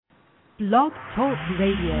Blog Talk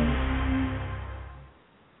Radio.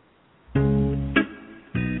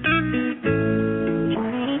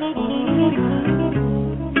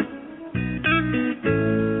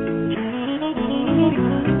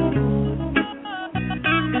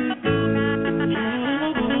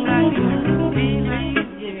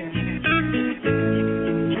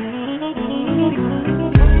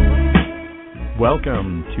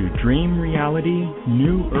 Welcome to Dream Reality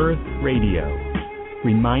New Earth Radio,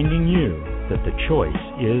 reminding you that the choice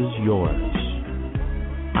is yours.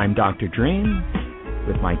 I'm Dr. Dream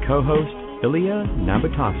with my co-host Ilya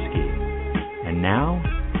Nabotovsky. And now,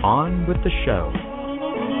 on with the show.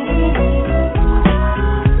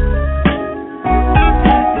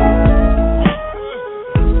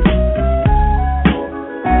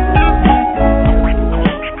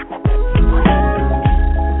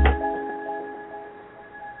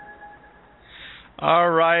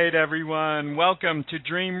 Everyone, welcome to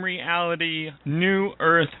Dream Reality New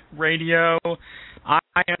Earth Radio. I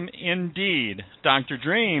am indeed Dr.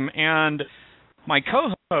 Dream, and my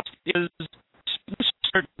co-host is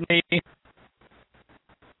certainly I am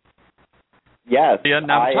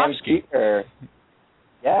here.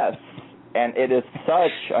 Yes, and it is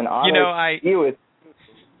such an honor to be with you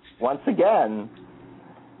once again.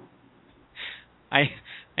 I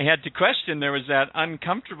had to question. There was that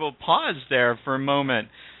uncomfortable pause there for a moment,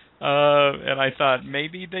 and I thought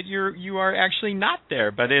maybe that you are actually not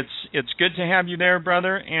there. But it's good to have you there,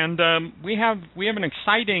 brother. And we have an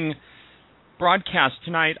exciting broadcast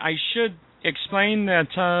tonight. I should explain that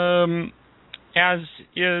as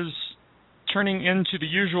is turning into the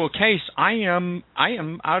usual case, I am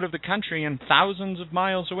out of the country and thousands of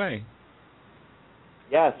miles away.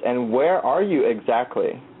 Yes, and where are you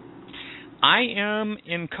exactly? I am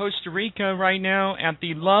in Costa Rica right now at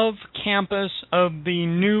the Love campus of the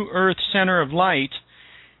New Earth Center of Light,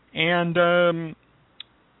 and I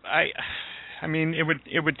mean it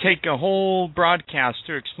would take a whole broadcast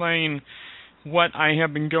to explain what I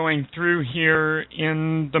have been going through here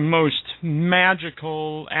in the most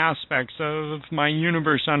magical aspects of my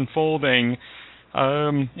universe unfolding,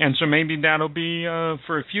 and so maybe that'll be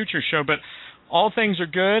for a future show, but all things are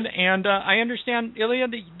good, and I understand, Ilya,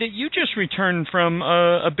 that you just returned from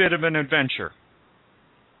a bit of an adventure.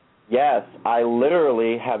 Yes, I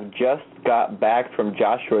literally have just got back from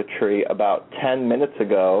Joshua Tree about 10 minutes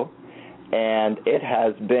ago, and it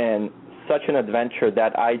has been such an adventure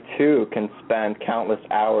that I, too, can spend countless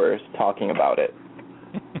hours talking about it.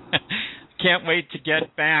 Can't wait to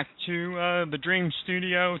get back to the Dream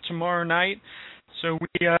Studio tomorrow night, so we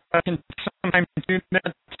can sometime do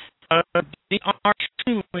that. They are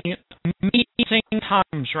truly amazing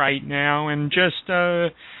times right now, and just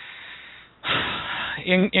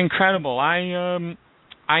incredible. I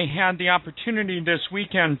had the opportunity this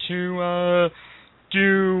weekend to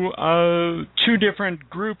do 2 different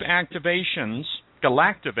group activations,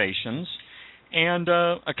 galactivations, and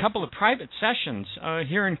a couple of private sessions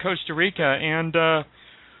here in Costa Rica, and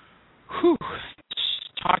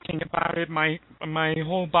talking about it, my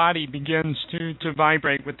whole body begins to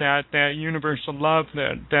vibrate with that universal love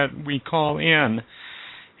that we call in.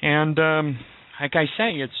 And like I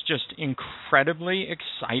say, it's just incredibly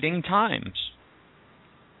exciting times.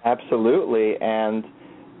 Absolutely, and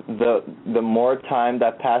the more time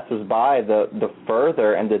that passes by, the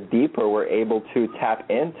further and the deeper we're able to tap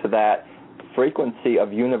into that frequency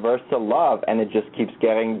of universal love, and it just keeps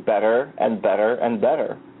getting better and better and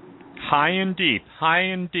better. High and deep.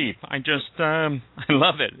 I just, I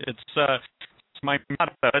love it. It's my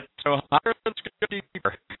motto. It's so higher, let's go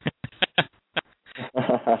deeper.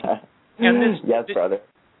 And yes, brother.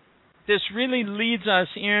 This really leads us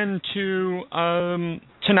into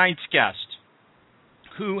tonight's guest,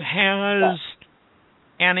 who has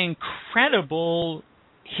an incredible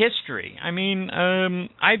history. I mean,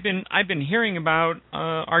 I've been hearing about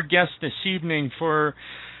our guest this evening for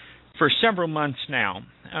several months now.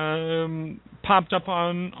 Popped up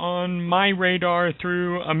on my radar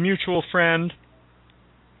through a mutual friend,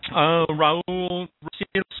 Raul.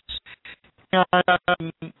 I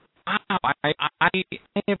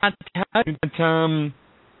have to tell you that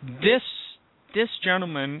this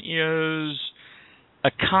gentleman is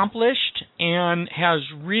accomplished and has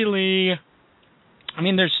really, I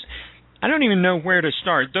mean, I don't even know where to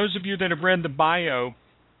start. Those of you that have read the bio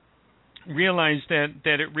realize that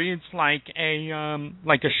it reads like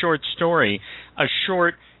a short story, a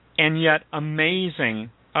short and yet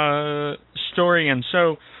amazing story. And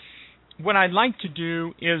so what I'd like to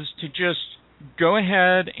do is to just go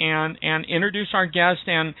ahead and introduce our guest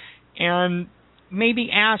and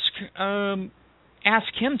maybe ask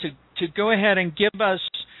him to go ahead and give us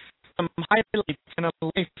some highlights in a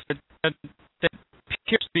life that appears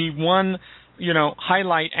to be one,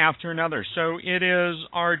 highlight after another. So it is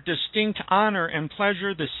our distinct honor and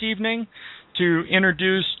pleasure this evening to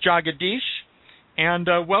introduce Jagadish, and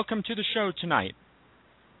welcome to the show tonight.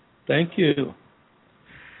 Thank you.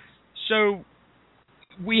 So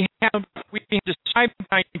we have described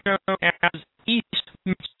my show as East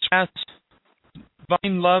meets West,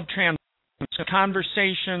 Divine Love Transcends, a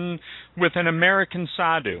conversation with an American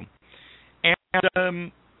sadhu.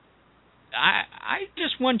 And I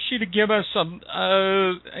just want you to give us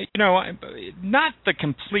not the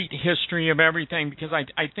complete history of everything, because I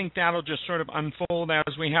think that'll just sort of unfold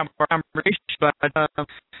as we have our conversation, but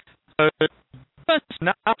us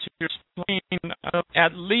now to explain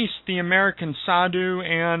at least the American sadhu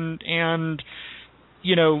and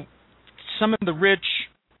some of the richness,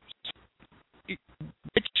 the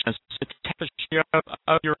tapestry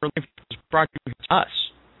of your life was brought to us.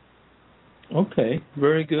 Okay,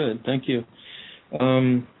 very good. Thank you.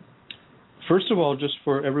 First of all, just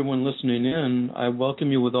for everyone listening in, I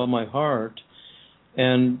welcome you with all my heart,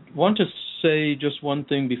 and want to say just one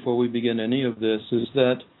thing before we begin any of this, is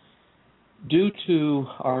that due to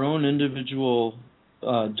our own individual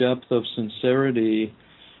depth of sincerity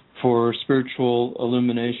for spiritual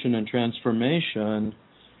illumination and transformation,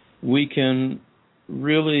 we can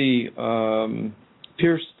really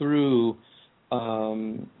pierce through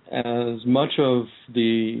as much of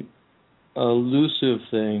the elusive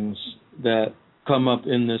things that come up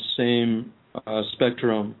in this same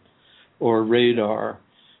spectrum or radar.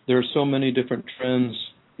 There are so many different trends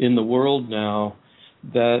in the world now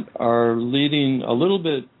that are leading a little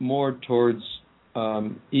bit more towards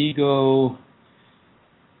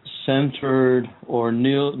ego-centered or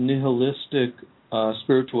nihilistic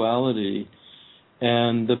spirituality.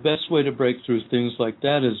 And the best way to break through things like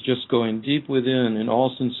that is just going deep within in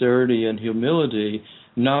all sincerity and humility,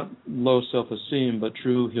 not low self-esteem, but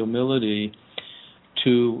true humility,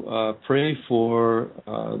 to pray for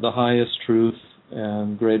the highest truth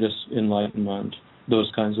and greatest enlightenment,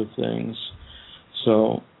 those kinds of things.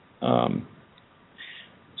 So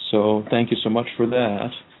thank you so much for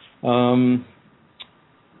that.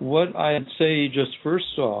 What I'd say just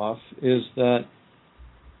first off is that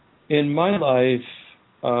in my life,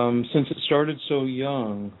 since it started so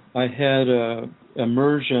young, I had an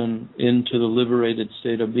immersion into the liberated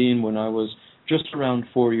state of being when I was just around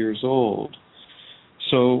 4 years old.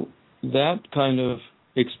 So that kind of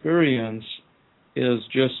experience is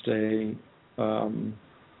just a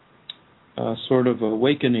sort of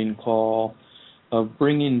awakening call of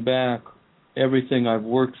bringing back everything I've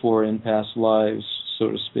worked for in past lives,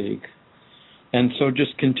 so to speak. And so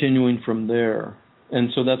just continuing from there. And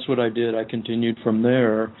so that's what I did. I continued from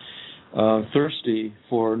there, thirsty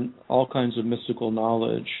for all kinds of mystical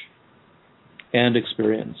knowledge and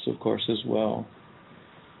experience, of course, as well.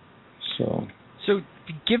 So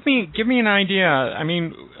give me an idea. I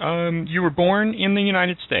mean, you were born in the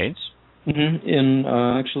United States. Mm-hmm.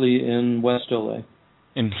 Actually in West LA.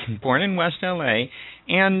 Born in West LA,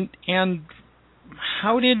 and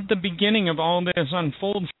how did the beginning of all this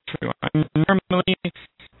unfold for you? I mean, normally,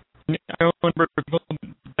 I know people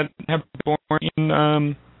that have been born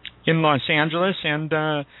in Los Angeles, and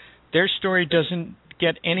their story doesn't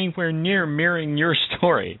get anywhere near mirroring your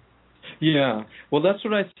story. Yeah, well, that's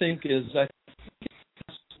what I think is. I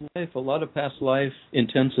think a lot of past life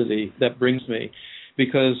intensity that brings me.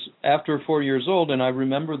 Because after 4 years old, and I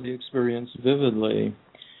remember the experience vividly,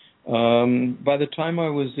 by the time I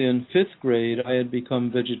was in 5th grade, I had become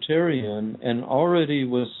vegetarian and already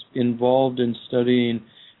was involved in studying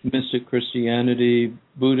mystic Christianity,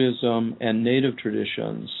 Buddhism, and native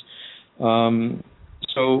traditions.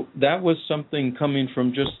 So that was something coming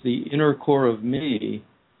from just the inner core of me,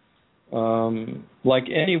 like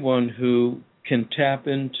anyone who can tap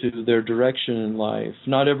into their direction in life.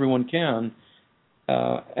 Not everyone can.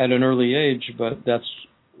 At an early age, but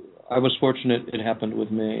I was fortunate it happened with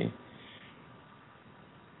me.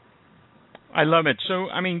 I love it. So,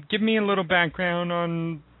 I mean, give me a little background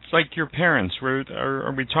on, like, your parents.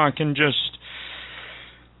 Are we talking just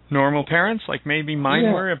normal parents, like maybe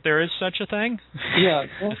mine were, if there is such a thing? Yeah,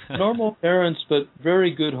 normal parents, but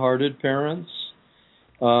very good-hearted parents.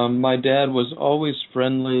 My dad was always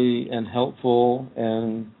friendly and helpful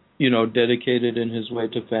and, dedicated in his way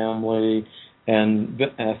to family and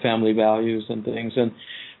family values and things, and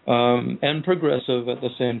progressive at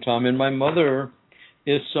the same time. And my mother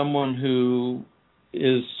is someone who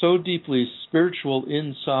is so deeply spiritual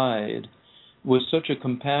inside, with such a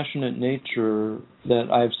compassionate nature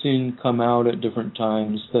that I've seen come out at different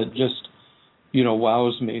times that just,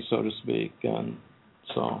 wows me, so to speak. And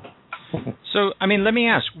so, So, I mean, let me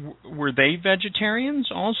ask, were they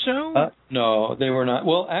vegetarians also? No, they were not.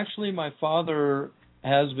 Well, actually, my father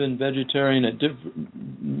has been vegetarian at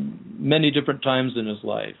many different times in his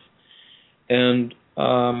life. And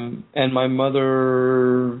my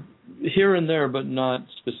mother here and there, but not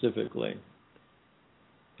specifically.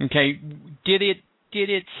 Okay. Did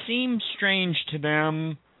it seem strange to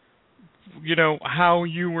them, how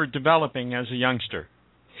you were developing as a youngster?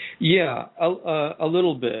 Yeah, a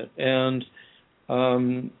little bit. And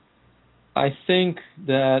I think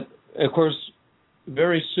that, of course,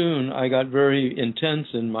 very soon I got very intense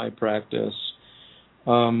in my practice,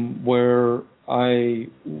 where I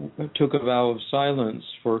took a vow of silence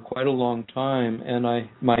for quite a long time, and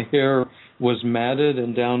my hair was matted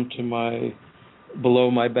and down to below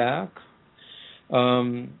my back.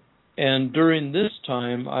 And during this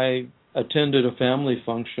time, I attended a family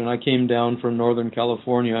function. I came down from Northern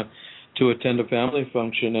California to attend a family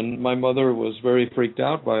function, and my mother was very freaked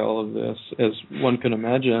out by all of this, as one can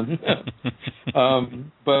imagine.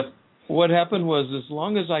 But what happened was, as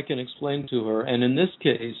long as I can explain to her, and in this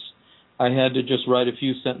case, I had to just write a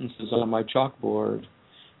few sentences on my chalkboard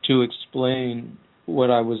to explain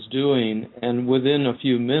what I was doing, and within a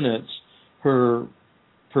few minutes, her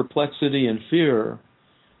perplexity and fear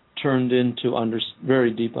turned into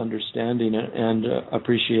very deep understanding and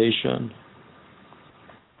appreciation.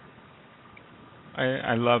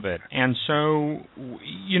 I love it. And so,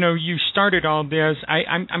 you started all this.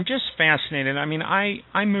 I'm just fascinated. I mean,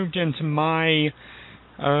 I moved into my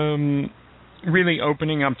really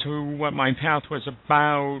opening up to what my path was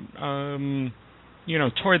about,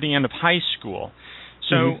 toward the end of high school.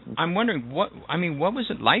 So I'm wondering, what was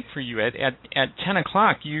it like for you at 10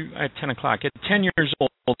 o'clock? At 10 years old,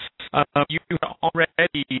 you had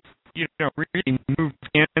already, really moved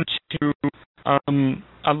into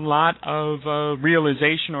a lot of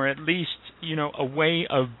realization, or at least, a way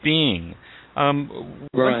of being.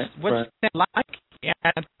 What's that like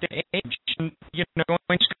at the age, going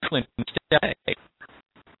to school today?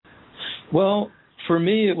 Well, for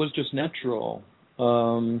me, it was just natural.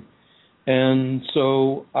 And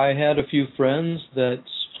so I had a few friends that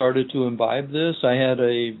started to imbibe this. I had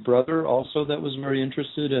a brother also that was very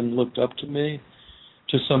interested and looked up to me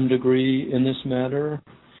to some degree in this matter.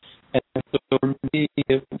 And so for me,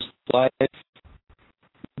 it was life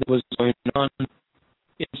that was going on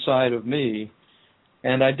inside of me.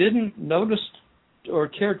 And I didn't notice or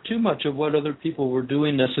care too much of what other people were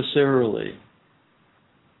doing necessarily.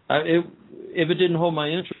 If it didn't hold my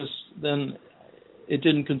interest, then it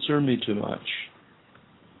didn't concern me too much.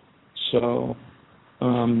 So,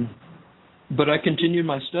 but I continued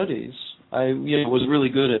my studies. I was really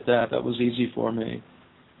good at that. That was easy for me.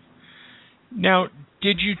 Now,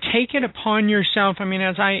 did you take it upon yourself? I mean,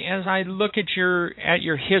 as I look at your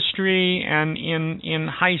history, and in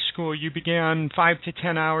high school, you began 5 to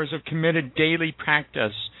 10 hours of committed daily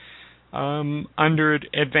practice under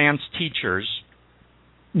advanced teachers.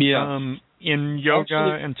 Yeah. In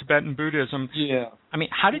yoga and Tibetan Buddhism. Yeah. I mean,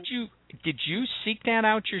 did you seek that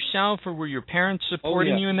out yourself, or were your parents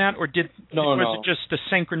supporting you in that, or was it just the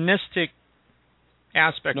synchronistic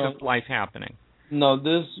aspect of life happening? No,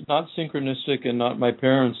 this not synchronistic, and not my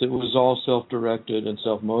parents. It was all self-directed and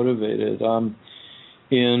self-motivated. While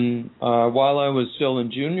I was still in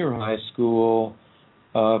junior high school,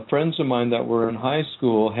 friends of mine that were in high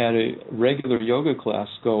school had a regular yoga class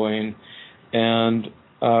going, and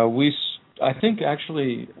I think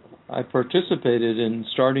actually I participated in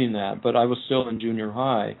starting that, but I was still in junior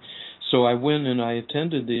high. So I went and I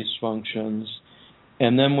attended these functions,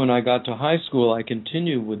 and then when I got to high school, I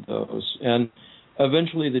continued with those. And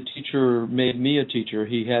eventually the teacher made me a teacher.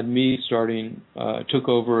 He had me took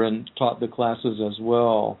over and taught the classes as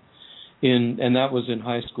well, and that was in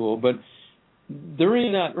high school. But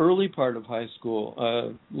during that early part of high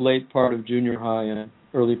school, late part of junior high and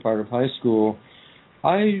early part of high school,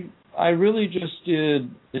 I really just did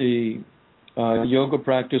the yoga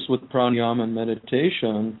practice with pranayama and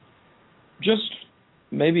meditation just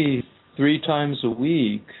maybe 3 times a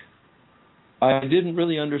week. I didn't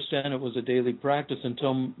really understand it was a daily practice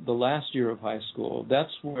until the last year of high school.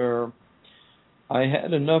 That's where I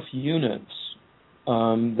had enough units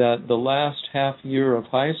that the last half year of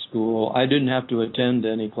high school, I didn't have to attend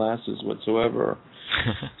any classes whatsoever.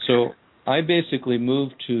 So I basically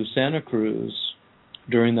moved to Santa Cruz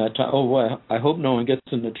during that time. Oh, well, I hope no one gets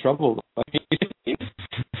into trouble.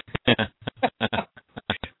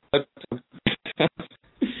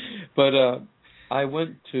 But I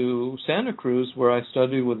went to Santa Cruz, where I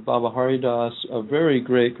studied with Baba Haridas, a very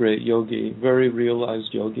great yogi, very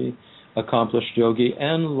realized yogi, accomplished yogi,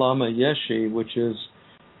 and Lama Yeshe, which is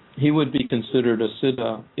he would be considered a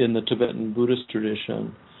Siddha in the Tibetan Buddhist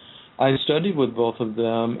tradition. I studied with both of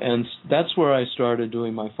them, and that's where I started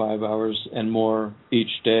doing my 5 hours and more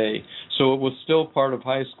each day. So it was still part of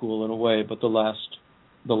high school in a way, but the last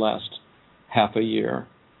half a year.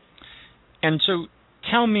 And so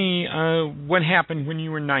tell me what happened when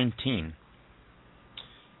you were 19.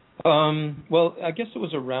 Well, I guess it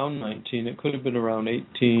was around 19. It could have been around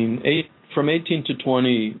 18. From 18 to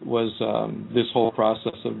 20 was this whole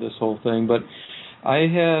process of this whole thing. But I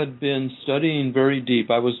had been studying very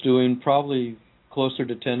deep. I was doing probably closer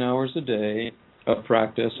to 10 hours a day of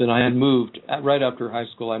practice, and I had moved right after high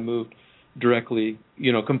school. I moved directly,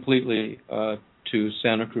 completely to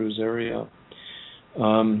Santa Cruz area,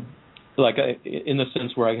 in the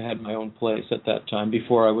sense where I had my own place at that time.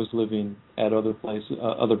 Before I was living at other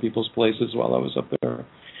people's places while I was up there.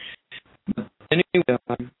 But anyway,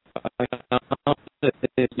 I found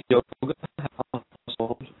a yoga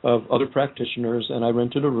household of other practitioners, and I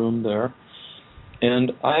rented a room there.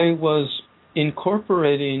 And I was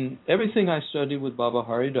incorporating everything I studied with Baba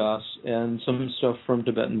Haridas and some stuff from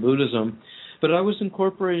Tibetan Buddhism, but I was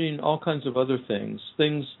incorporating all kinds of other things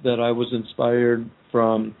that I was inspired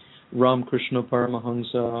from Ramakrishna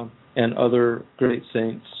Paramahansa and other great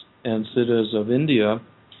saints and siddhas of India.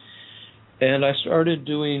 And I started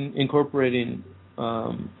incorporating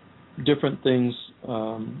different things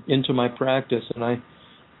into my practice, and I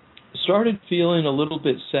started feeling a little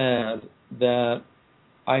bit sad that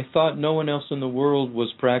I thought no one else in the world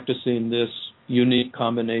was practicing this unique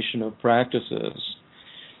combination of practices.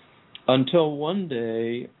 Until one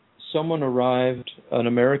day, an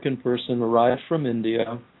American person arrived from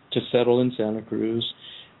India to settle in Santa Cruz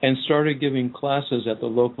and started giving classes at the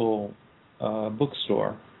local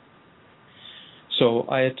bookstore. So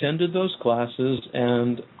I attended those classes,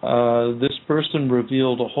 and this person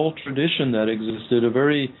revealed a whole tradition that existed,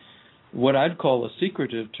 what I'd call a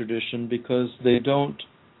secretive tradition, because they don't,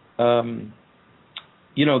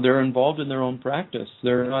 they're involved in their own practice.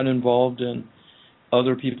 They're not involved in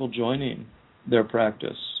other people joining their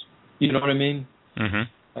practice. You know what I mean?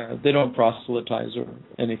 Mm-hmm. They don't proselytize or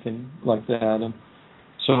anything like that. And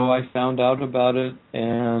so I found out about it,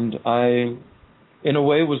 and I, in a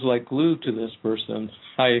way, was like glued to this person.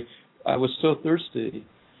 I was so thirsty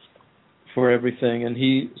for everything, and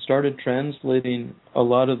he started translating a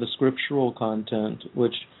lot of the scriptural content,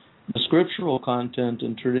 which the scriptural content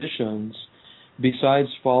and traditions, besides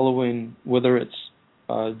following whether it's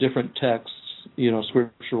different texts,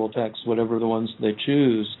 scriptural texts, whatever the ones they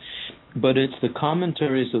choose, but it's the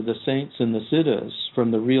commentaries of the saints and the siddhas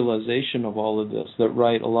from the realization of all of this that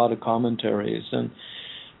write a lot of commentaries and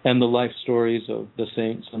the life stories of the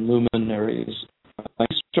saints and luminaries. I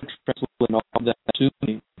started translating all of that to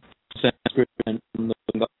me, Sanskrit and from the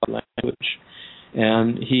Bengali language.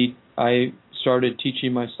 And I started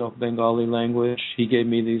teaching myself Bengali language. He gave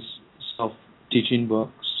me these self-teaching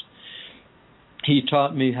books. He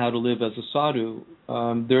taught me how to live as a sadhu.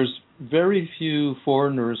 There's very few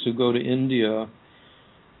foreigners who go to India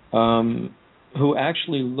who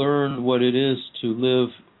actually learn what it is to live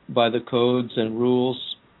by the codes and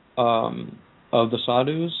rules of the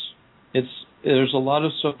sadhus. There's a lot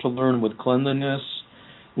of stuff to learn with cleanliness,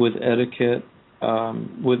 with etiquette,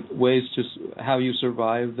 with ways to how you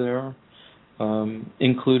survive there,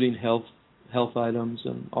 including health items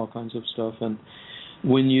and all kinds of stuff. And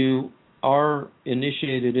when you are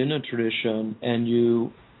initiated in a tradition and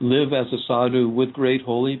you live as a sadhu with great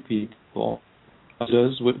holy people,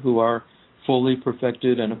 who are fully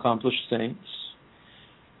perfected and accomplished saints,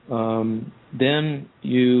 then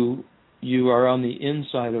you are on the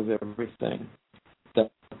inside of everything.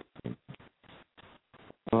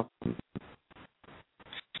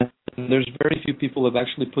 And there's very few people who have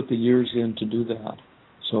actually put the years in to do that,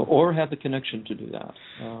 or have the connection to do that.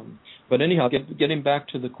 But anyhow, getting back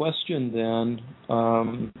to the question, then.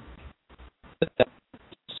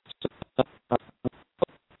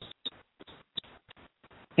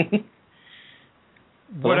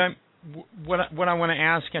 What I want to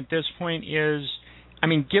ask at this point is,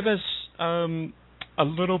 give us a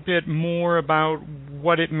little bit more about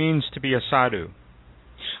what it means to be a sadhu.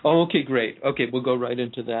 Oh, okay, great. Okay, we'll go right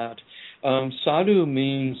into that. Sadhu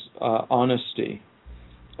means honesty.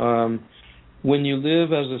 When you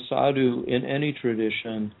live as a sadhu in any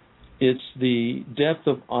tradition, it's the depth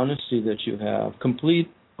of honesty that you have, complete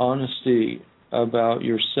honesty about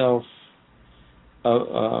yourself.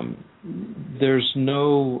 There's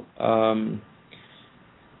no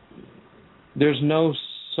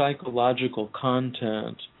psychological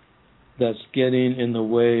content that's getting in the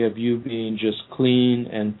way of you being just clean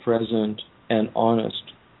and present and honest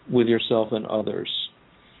with yourself and others.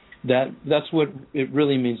 That's what it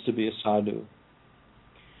really means to be a sadhu.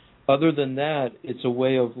 Other than that, it's a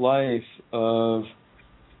way of life of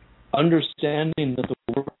understanding that the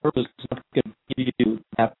world is not going to give you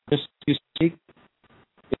happiness you seek.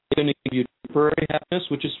 It's going to give you temporary happiness,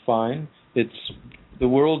 which is fine. The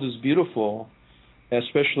world is beautiful,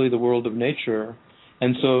 especially the world of nature.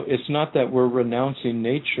 And so it's not that we're renouncing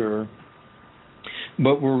nature,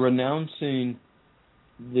 but we're renouncing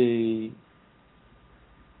the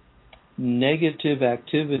negative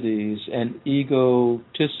activities and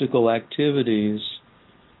egotistical activities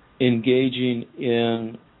engaging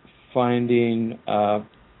in finding,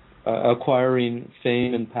 acquiring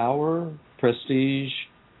fame and power, prestige,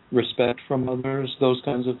 respect from others, those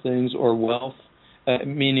kinds of things, or wealth,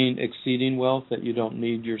 meaning exceeding wealth that you don't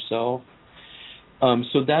need yourself.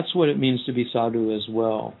 So that's what it means to be sadhu as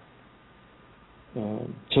well.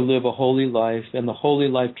 To live a holy life, and the holy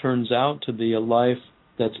life turns out to be a life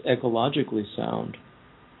that's ecologically sound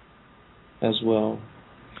as well.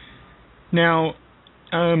 Now,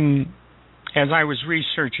 as I was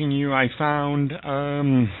researching you, I found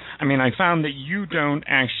that you don't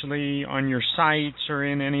actually, on your sites or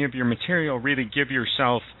in any of your material, really give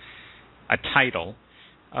yourself a title.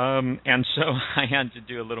 And so I had to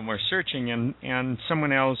do a little more searching, and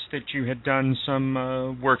someone else that you had done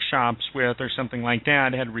some workshops with or something like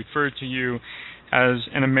that had referred to you as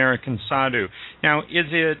an American sadhu. Now,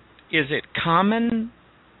 is it common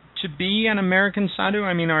to be an American sadhu?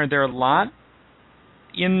 I mean, are there a lot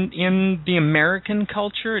in the American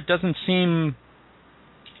culture? It doesn't seem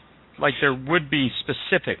like there would be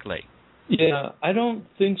specifically. Yeah, I don't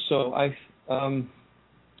think so.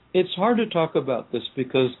 It's hard to talk about this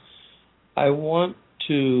because I want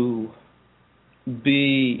to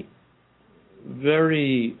be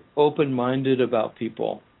very open-minded about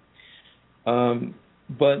people.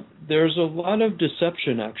 But there's a lot of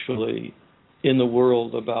deception, actually, in the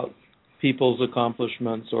world about people's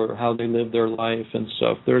accomplishments or how they live their life and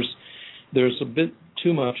stuff. There's a bit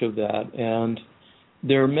too much of that. And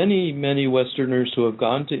there are many, many Westerners who have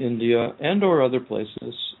gone to India and or other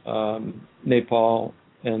places, Nepal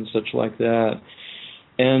and such like that,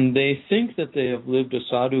 and they think that they have lived a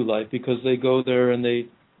sadhu life because they go there and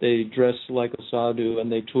they dress like a sadhu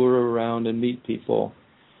and they tour around and meet people.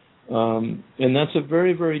 And that's a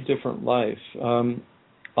very, very different life.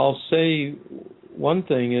 I'll say one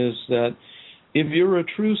thing is that if you're a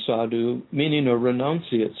true sadhu, meaning a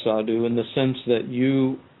renunciate sadhu, in the sense that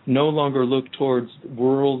you no longer look towards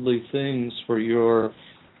worldly things for your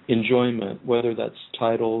enjoyment, whether that's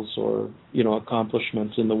titles or,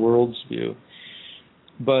 accomplishments in the world's view.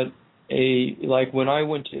 But like when I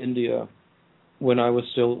went to India, when I was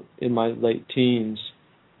still in my late teens,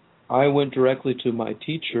 I went directly to my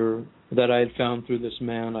teacher that I had found through this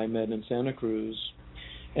man I met in Santa Cruz,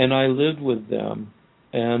 and I lived with them.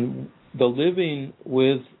 And the living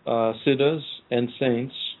with siddhas and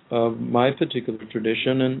saints of my particular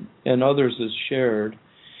tradition and others is shared,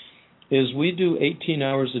 is we do 18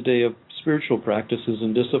 hours a day of spiritual practices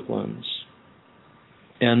and disciplines.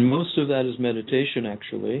 And most of that is meditation,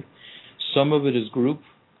 actually. Some of it is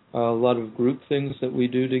a lot of group things that we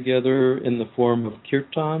do together in the form of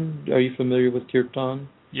kirtan. Are you familiar with kirtan?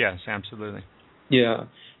 Yes, absolutely. Yeah.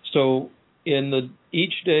 So in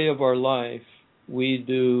each day of our life, we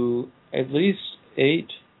do at least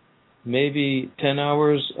 8, maybe 10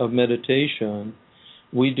 hours of meditation.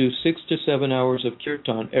 We do 6 to 7 hours of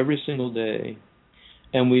kirtan every single day,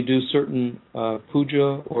 and we do certain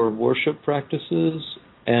puja or worship practices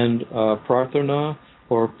and prarthana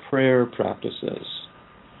or prayer practices.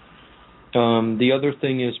 The other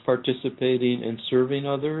thing is participating in serving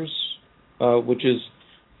others, which is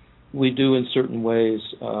we do in certain ways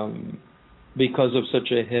because of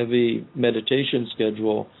such a heavy meditation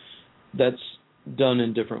schedule. That's done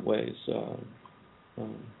in different ways.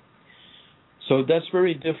 So that's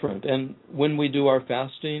very different. And when we do our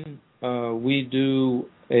fasting, we do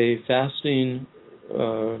a fasting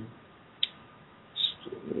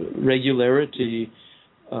regularity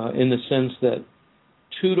in the sense that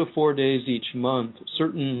 2 to 4 days each month,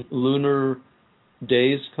 certain lunar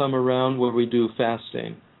days come around where we do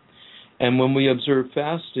fasting. And when we observe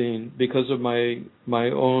fasting, because of my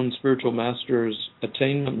own spiritual master's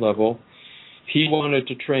attainment level, he wanted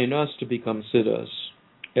to train us to become siddhas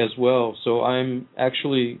as well. So I'm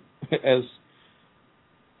actually as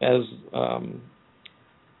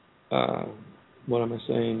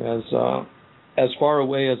far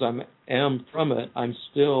away as I am from it, I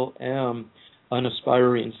still am an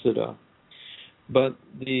aspiring siddha. But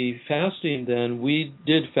the fasting then, we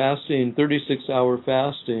did fasting, 36-hour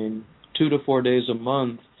fasting, 2 to 4 days a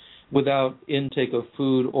month, without intake of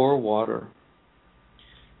food or water.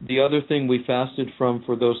 The other thing we fasted from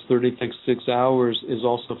for those 36 hours is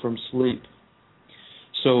also from sleep.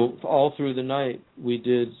 So all through the night, we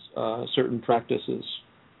did certain practices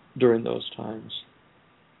during those times.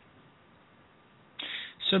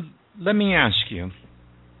 So let me ask you,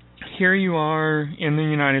 here you are in the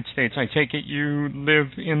United States. I take it you live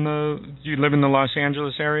in the Los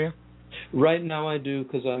Angeles area? Right now I do,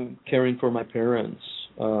 because I'm caring for my parents.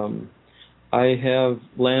 I have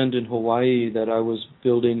land in Hawaii that I was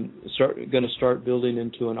going to start building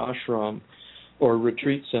into an ashram or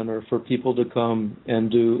retreat center for people to come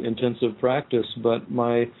and do intensive practice. But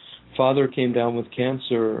my father came down with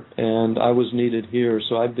cancer, and I was needed here.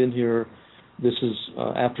 So I've been here. This is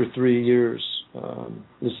after 3 years.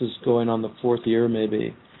 This is going on the 4th year,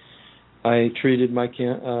 maybe. I treated my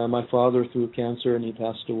father through cancer, and he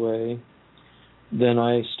passed away. Then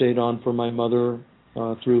I stayed on for my mother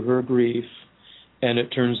through her grief, and it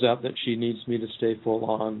turns out that she needs me to stay full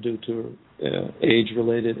on due to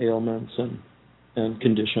age-related ailments and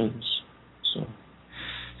conditions.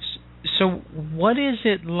 So what is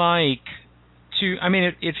it like to? I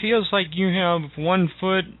mean, it feels like you have one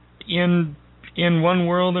foot in one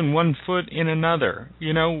world and one foot in another.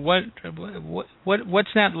 You know, what's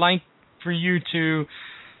that like for you to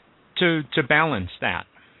balance that?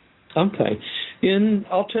 Okay.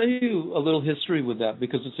 I'll tell you a little history with that,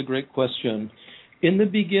 because it's a great question. In the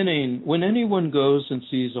beginning, when anyone goes and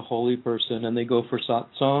sees a holy person and they go for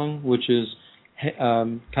satsang, which is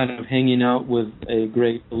kind of hanging out with a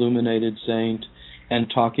great illuminated saint and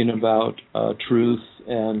talking about truth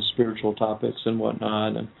and spiritual topics and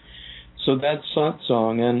whatnot, and so that's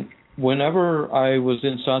satsang. And whenever I was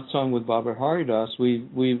in satsang with Baba Haridas,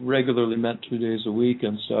 we regularly met 2 days a week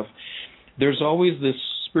and stuff. There's always this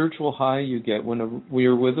spiritual high you get when we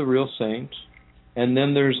are with a real saint, and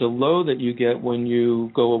then there's a low that you get when you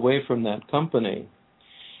go away from that company.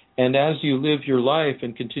 And as you live your life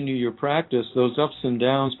and continue your practice, those ups and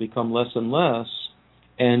downs become less and less,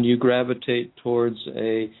 and you gravitate towards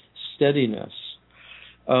a steadiness.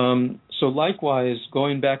 So likewise,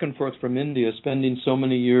 going back and forth from India, spending so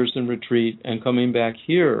many years in retreat and coming back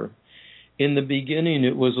here, in the beginning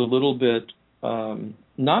it was a little bit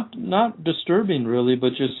not disturbing really, but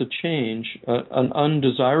just a change, an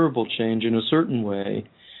undesirable change in a certain way,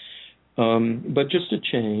 but just a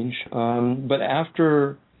change. But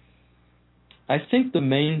after, I think the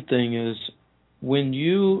main thing is when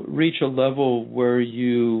you reach a level where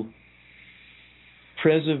you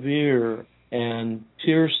persevere and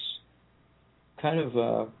pierce kind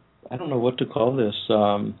of I don't know what to call this,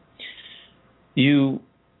 you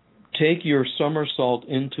take your somersault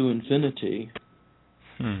into infinity,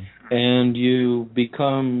 and you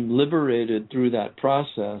become liberated through that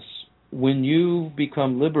process. When you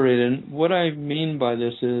become liberated, and what I mean by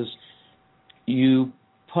this is you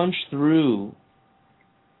punch through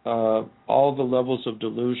all the levels of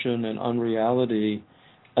delusion and unreality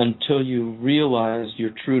until you realize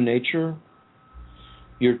your true nature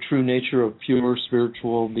of pure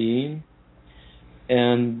spiritual being,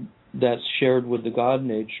 and that's shared with the God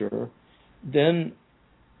nature. Then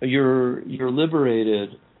you're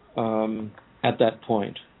liberated at that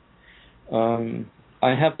point.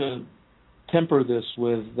 I have to temper this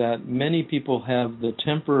with that many people have the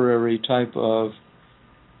temporary type of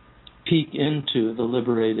peek into the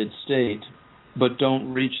liberated state, but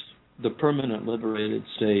don't reach the permanent liberated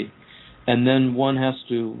state. And then one has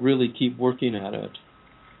to really keep working at it.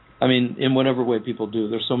 I mean, in whatever way people do.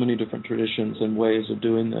 There's so many different traditions and ways of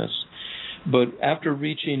doing this. But after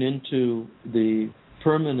reaching into the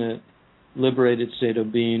permanent liberated state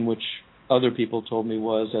of being, which other people told me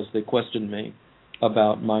was, as they questioned me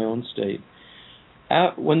about my own state,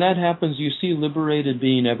 when that happens, you see liberated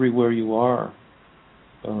being everywhere you are.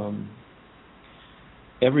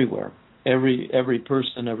 Everywhere. Every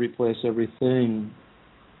person, every place, everything,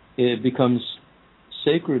 it becomes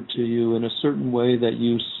sacred to you in a certain way that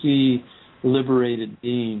you see liberated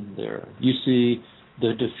being there. You see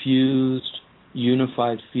the diffused,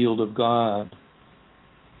 unified field of God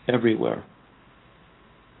everywhere.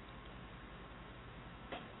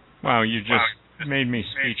 Wow, you just made me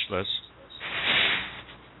speechless.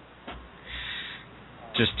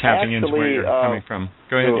 Just tapping into where you're coming from.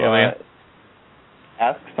 Go ahead, Elliot.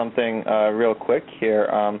 Ask something real quick here.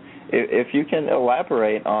 If you can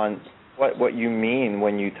elaborate on what you mean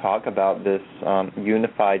when you talk about this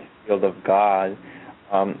unified field of God,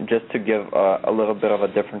 just to give a little bit of a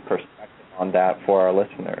different perspective on that for our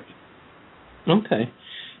listeners. Okay.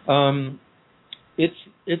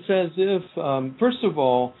 It's as if, first of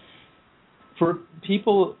all, For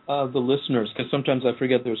people, the listeners, because sometimes I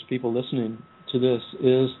forget there's people listening to this,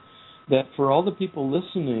 is that for all the people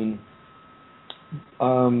listening,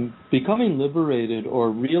 becoming liberated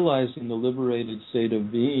or realizing the liberated state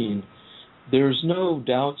of being, there's no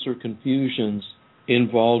doubts or confusions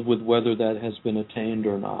involved with whether that has been attained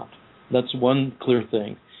or not. That's one clear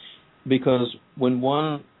thing. Because when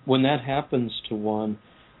that happens to one,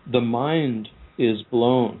 the mind is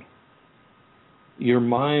blown. Your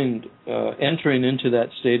mind entering into that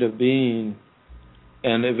state of being,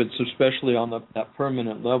 and if it's especially on that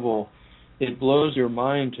permanent level, it blows your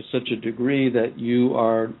mind to such a degree that you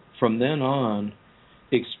are, from then on,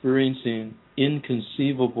 experiencing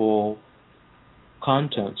inconceivable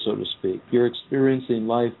content, so to speak. You're experiencing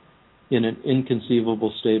life in an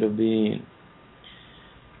inconceivable state of being.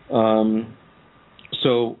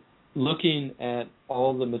 So looking at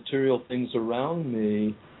all the material things around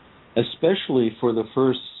me, especially for the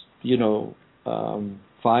first,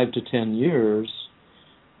 5 to 10 years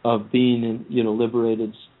of being in,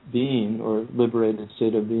 liberated being or liberated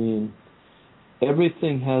state of being,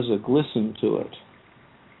 everything has a glisten to it.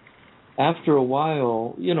 After a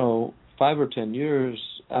while, 5 or 10 years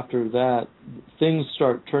after that, things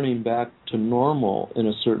start turning back to normal in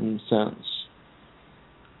a certain sense.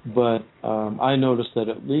 But I noticed that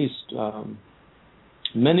at least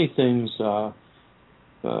many things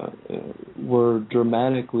were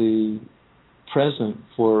dramatically present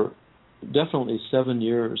for definitely 7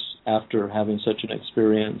 years after having such an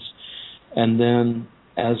experience. And then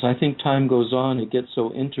as I think time goes on, it gets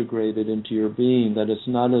so integrated into your being that it's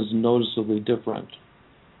not as noticeably different.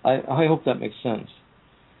 I hope that makes sense.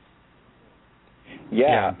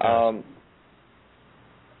 Yeah.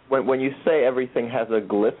 When you say everything has a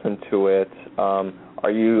glisten to it,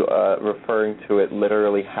 are you referring to it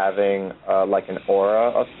literally having like an aura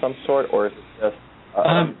of some sort, or is it just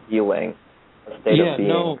a feeling, a state of being?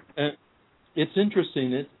 No, it's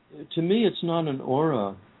interesting. To me, it's not an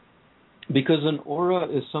aura, because an aura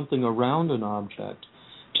is something around an object.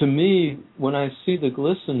 To me, when I see the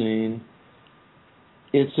glistening,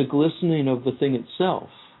 it's a glistening of the thing itself.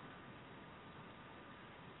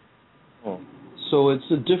 Oh. So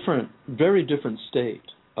it's a very different state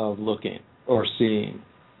of looking or seeing.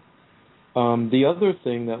 The other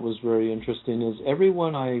thing that was very interesting is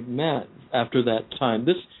everyone I met after that time,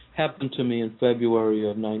 this happened to me in February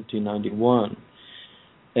of 1991,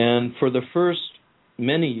 and for the first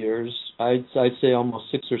many years, I'd say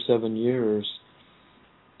almost 6 or 7 years,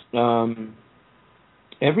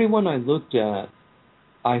 everyone I looked at,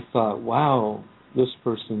 I thought, wow, this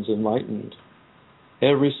person's enlightened.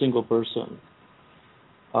 Every single person.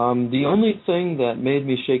 The only thing that made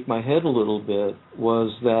me shake my head a little bit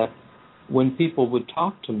was that when people would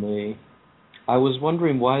talk to me, I was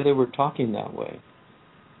wondering why they were talking that way.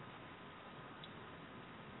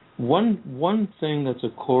 One thing that's a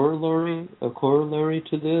corollary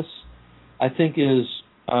to this, I think, is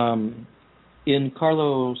in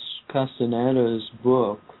Carlos Castaneda's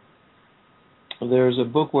book. There's a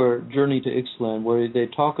book Journey to Ixtlan, where they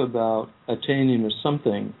talk about attaining or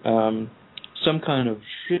something, some kind of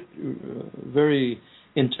very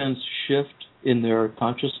intense shift in their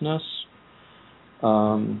consciousness,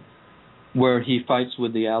 where he fights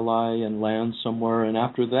with the ally and lands somewhere, and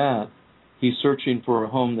after that, he's searching for a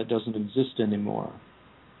home that doesn't exist anymore.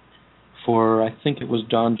 For, I think it was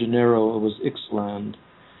Don Gennaro, it was Ixtlan,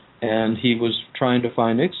 and he was trying to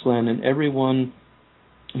find Ixtlan, and everyone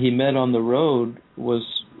he met on the road was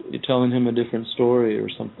telling him a different story or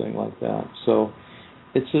something like that. So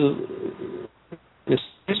it's a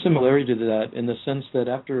similarity to that in the sense that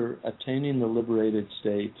after attaining the liberated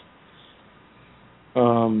state,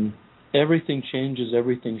 everything changes,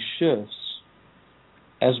 everything shifts,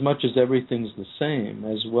 as much as everything's the same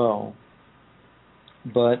as well.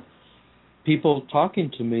 But people talking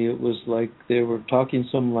to me, it was like they were talking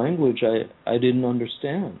some language I didn't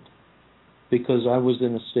understand, because I was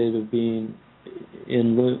in a state of being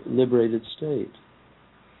in liberated state.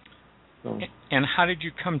 So. And how did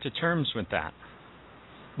you come to terms with that?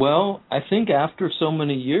 Well, I think after so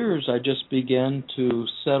many years, I just began to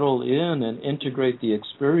settle in and integrate the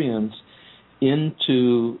experience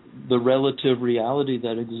into the relative reality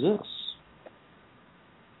that exists.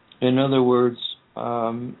 In other words,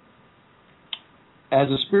 as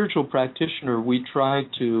a spiritual practitioner, we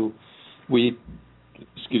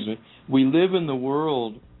live in the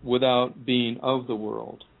world without being of the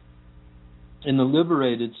world. In the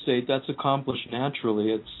liberated state, that's accomplished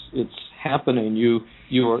naturally. It's happening. You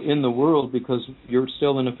are in the world because you're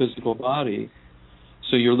still in a physical body.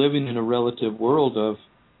 So you're living in a relative world of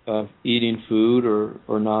eating food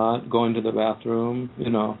or not, going to the bathroom,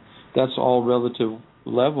 that's all relative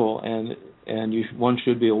level, and one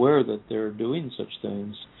should be aware that they're doing such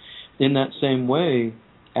things. In that same way,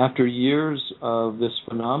 after years of this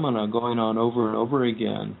phenomena going on over and over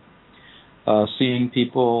again, seeing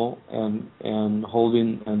people and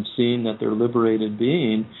holding and seeing that they're liberated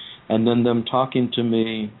being, and then them talking to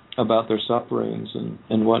me about their sufferings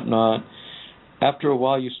and whatnot, after a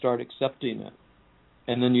while you start accepting it.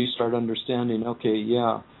 And then you start understanding, okay,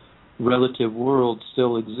 yeah, relative worlds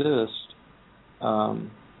still exist, and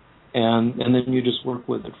then you just work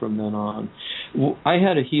with it from then on. I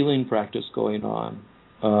had a healing practice going on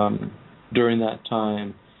during that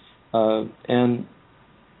time, and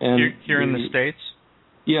here in the States?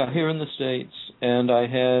 Yeah, here in the States, and I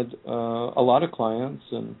had a lot of clients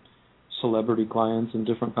and celebrity clients and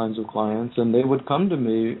different kinds of clients, and they would come to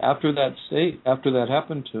me after that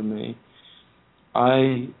happened to me.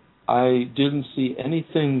 I didn't see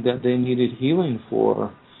anything that they needed healing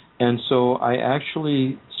for, and so I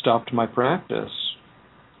actually stopped my practice.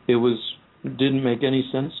 It didn't make any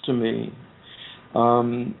sense to me.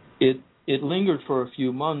 It lingered for a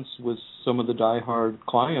few months with some of the diehard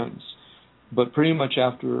clients, but pretty much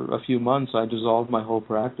after a few months, I dissolved my whole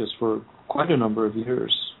practice for quite a number of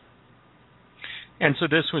years. And so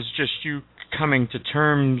this was just you coming to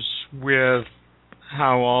terms with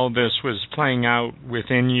how all this was playing out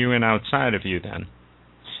within you and outside of you then?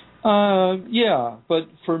 Yeah, but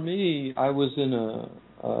for me, I was in a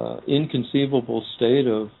inconceivable state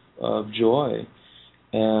of joy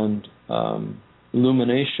and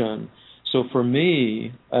illumination. So for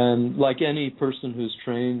me, and like any person who's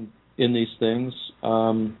trained in these things,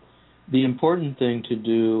 the important thing to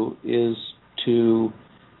do is to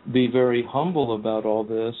be very humble about all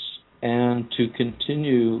this and to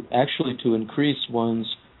continue, actually to increase one's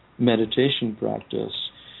meditation practice.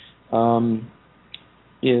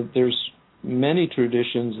 There's many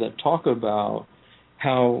traditions that talk about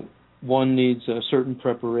how one needs a certain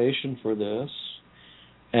preparation for this,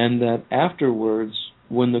 and that afterwards,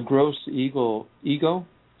 when the gross the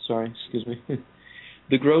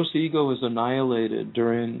gross ego is annihilated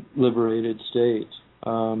during liberated state,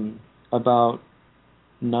 about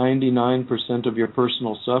 99% of your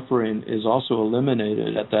personal suffering is also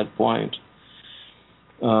eliminated at that point.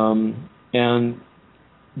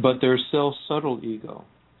 But there's still subtle ego.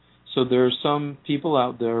 So there are some people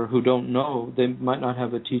out there who don't know. They might not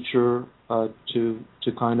have a teacher to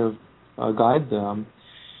kind of guide them.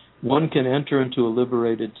 One can enter into a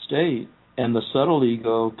liberated state, and the subtle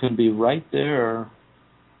ego can be right there,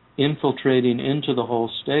 infiltrating into the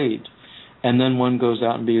whole state. And then one goes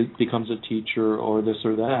out and becomes a teacher or this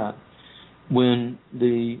or that. When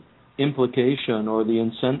the implication or the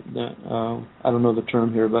I don't know the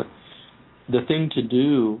term here, but the thing to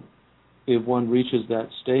do if one reaches that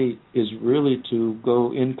state is really to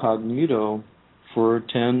go incognito for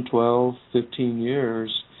 10, 12, 15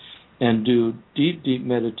 years and do deep, deep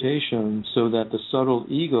meditation so that the subtle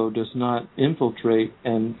ego does not infiltrate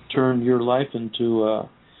and turn your life into a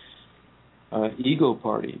ego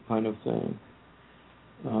party kind of thing.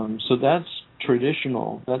 So that's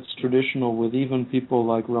traditional. That's traditional with even people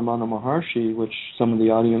like Ramana Maharshi, which some of the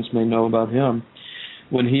audience may know about him.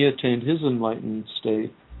 When he attained his enlightened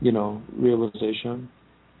state, realization,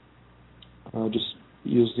 just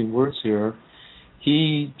using words here,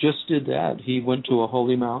 he just did that. He went to a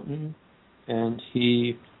holy mountain and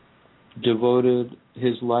he devoted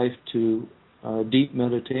his life to deep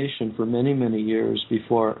meditation for many, many years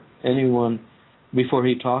before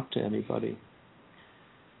he talked to anybody.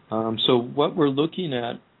 So what we're looking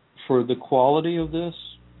at for the quality of this,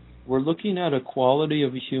 we're looking at a quality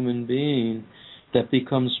of a human being that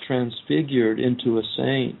becomes transfigured into a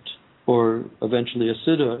saint, or eventually a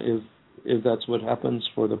siddha, if that's what happens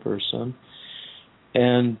for the person,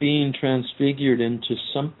 and being transfigured into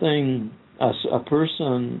something, a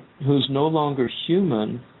person who's no longer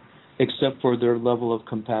human except for their level of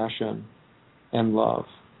compassion and love.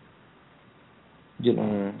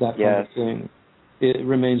 That kind of thing. It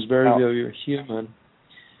remains very, very human,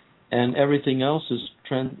 and everything else is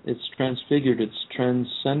it's transfigured. It's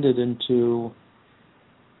transcended into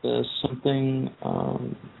something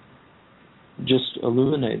just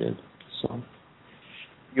illuminated. So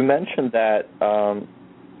you mentioned that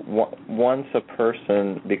once a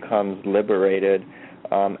person becomes liberated,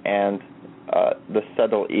 and the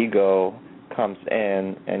subtle ego comes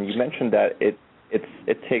in, and you mentioned that it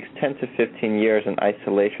takes 10 to 15 years in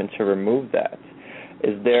isolation to remove that.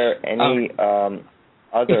 Is there any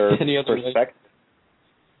other perspective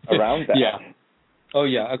around that? Yeah. Oh,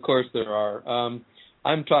 yeah, of course there are.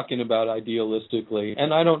 I'm talking about idealistically,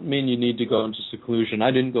 and I don't mean you need to go into seclusion. I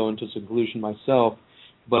didn't go into seclusion myself,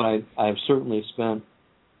 but I've certainly spent.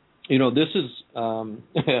 This is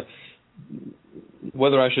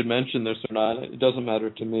whether I should mention this or not. It doesn't matter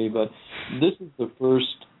to me, but this is the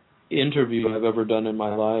first interview I've ever done in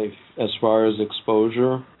my life as far as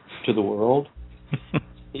exposure to the world.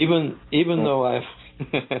 Even though I've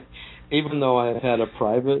had a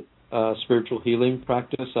private spiritual healing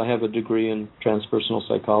practice, I have a degree in transpersonal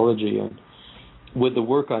psychology, and with the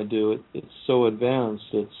work I do, it's so advanced.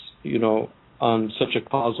 It's on such a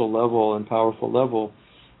causal level and powerful level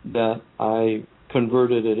that I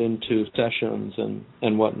converted it into sessions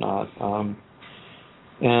and whatnot.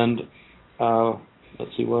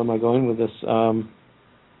 Let's see, where am I going with this?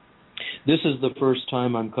 This is the first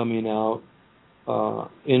time I'm coming out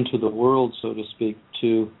into the world, so to speak,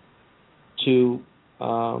 to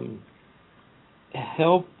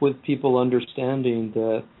help with people understanding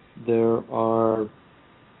that there are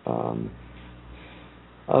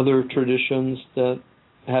other traditions that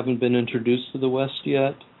haven't been introduced to the West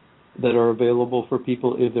yet, that are available for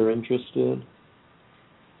people if they're interested,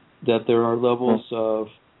 that there are levels of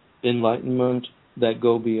enlightenment that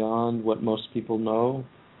go beyond what most people know.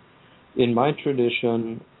 In my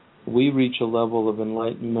tradition, we reach a level of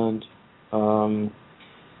enlightenment. We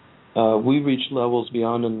reach levels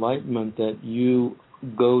beyond enlightenment that you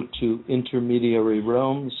go to intermediary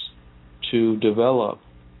realms to develop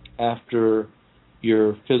after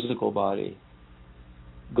your physical body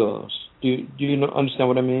goes. Do you understand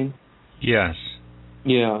what I mean? Yes.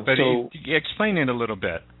 Yeah. But explain it a little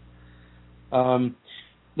bit. Can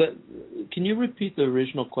you repeat the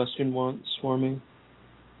original question once for me?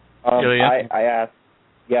 I asked.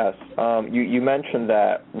 Yes. You mentioned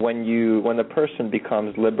that when the person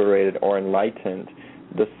becomes liberated or enlightened,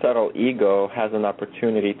 the subtle ego has an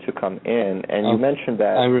opportunity to come in, and you mentioned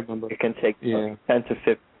that I remember. It can take 10 to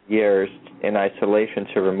 15 years in isolation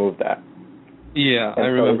to remove that. Yeah, and I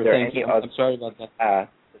remember. Thank you. I'm sorry about that.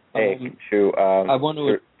 I want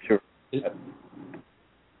to.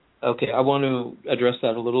 Okay, I want to address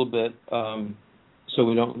that a little bit,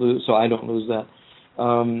 so I don't lose that.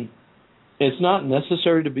 It's not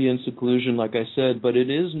necessary to be in seclusion, like I said, but it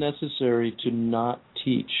is necessary to not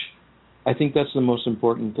teach. I think that's the most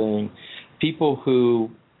important thing. People who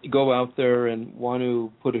go out there and want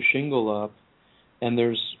to put a shingle up, and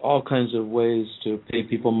there's all kinds of ways to pay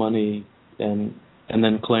people money and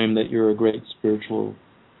then claim that you're a great spiritual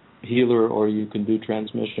healer, or you can do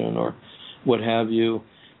transmission or what have you.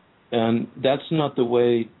 And that's not the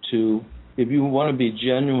way to, if you want to be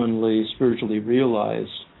genuinely spiritually realized,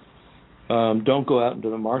 don't go out into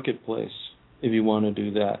the marketplace if you want to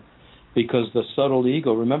do that. Because the subtle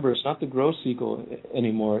ego, remember, it's not the gross ego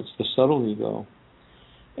anymore, it's the subtle ego.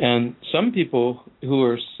 And some people who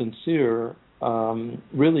are sincere,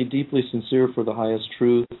 really deeply sincere for the highest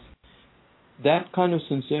truth, that kind of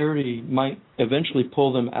sincerity might eventually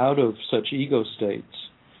pull them out of such ego states.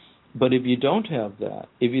 But if you don't have that,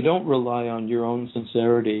 if you don't rely on your own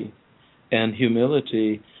sincerity and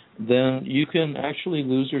humility, then you can actually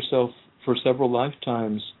lose yourself for several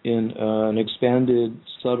lifetimes in an expanded,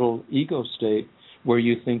 subtle ego state where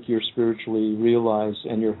you think you're spiritually realized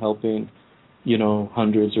and you're helping,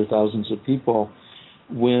 hundreds or thousands of people,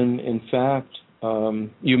 when in fact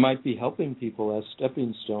you might be helping people as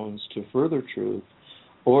stepping stones to further truth.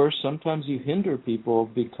 Or sometimes you hinder people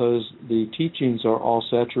because the teachings are all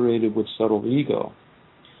saturated with subtle ego.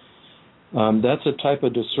 That's a type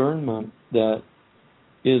of discernment that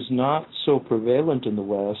is not so prevalent in the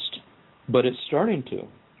West, but it's starting to.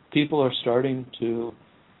 People are starting to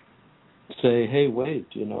say, hey, wait,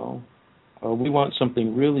 we want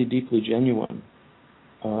something really deeply genuine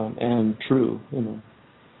and true,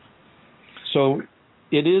 So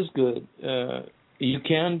it is good. You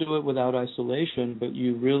can do it without isolation, but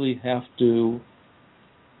you really have to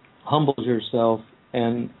humble yourself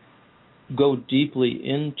and go deeply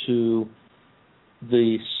into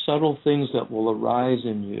the subtle things that will arise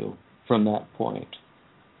in you from that point.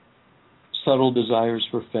 Subtle desires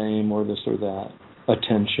for fame or this or that,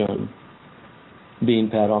 attention,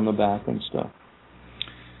 being pat on the back and stuff.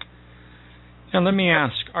 And let me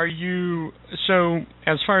ask, so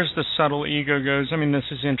as far as the subtle ego goes, this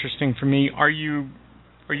is interesting for me. Are you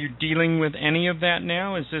dealing with any of that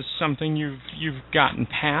now? Is this something you've gotten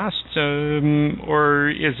past, or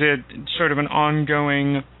is it sort of an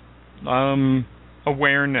ongoing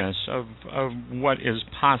awareness of what is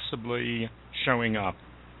possibly showing up?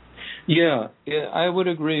 Yeah, I would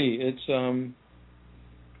agree. It's an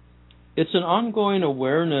ongoing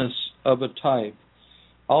awareness of a type.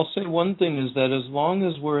 I'll say one thing is that as long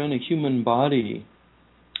as we're in a human body,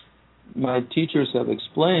 my teachers have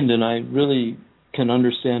explained, and I really can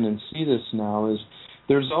understand and see this now, is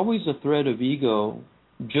there's always a thread of ego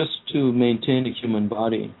just to maintain a human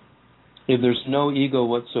body. If there's no ego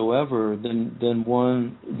whatsoever, then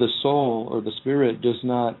the soul or the spirit does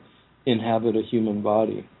not inhabit a human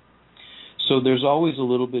body. So there's always a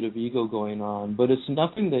little bit of ego going on, but it's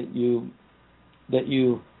nothing that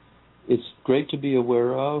you it's great to be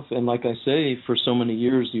aware of, and like I say, for so many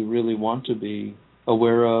years you really want to be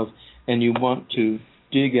aware of, and you want to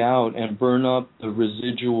dig out and burn up the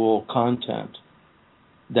residual content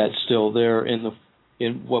that's still there in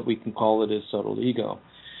what we can call it as subtle ego.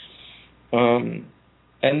 And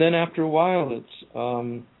then after a while, it's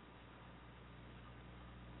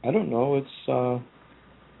I don't know, it's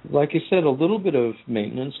like I said, a little bit of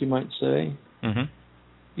maintenance, you might say. Mm-hmm.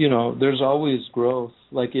 You know, there's always growth.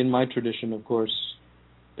 Like in my tradition, of course,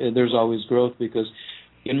 there's always growth, because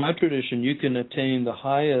in my tradition, you can attain the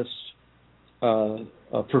highest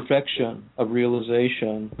perfection of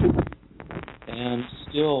realization, and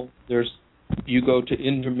still you go to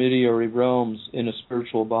intermediary realms in a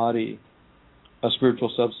spiritual body, a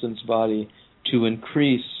spiritual substance body, to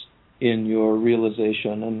increase in your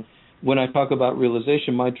realization. And when I talk about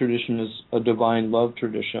realization, my tradition is a divine love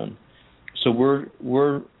tradition. So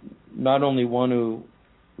we're not only want to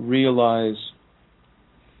realize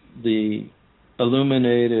the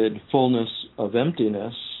illuminated fullness of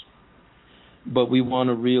emptiness, but we want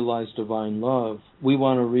to realize divine love. We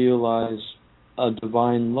want to realize a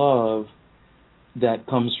divine love that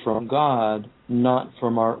comes from God, not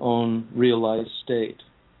from our own realized state.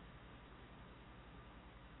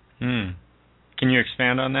 Can you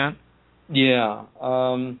expand on that? Yeah.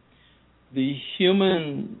 The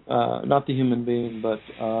human, not the human being, but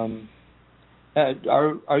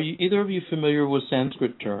are you either of you familiar with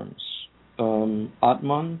Sanskrit terms?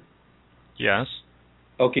 Atman? Yes.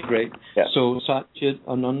 Okay, great. Yeah. So Sat Chit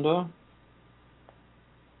Ananda?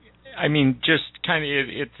 I mean, just kind of,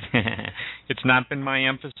 it's not been my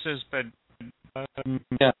emphasis, but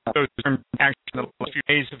those terms actually the last few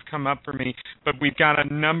days have come up for me. But we've got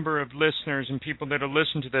a number of listeners and people that will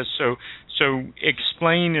listen to this, so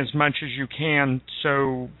explain as much as you can,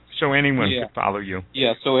 so anyone can follow you.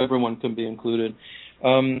 Yeah, so everyone can be included.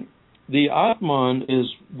 The Atman is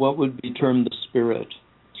what would be termed the spirit.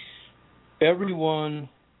 Everyone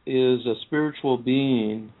is a spiritual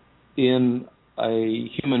being in a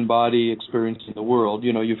human body experiencing the world.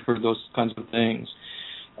 You know, you've heard those kinds of things.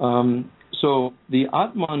 So the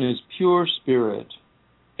Atman is pure spirit,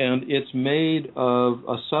 and it's made of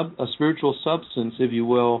a spiritual substance, if you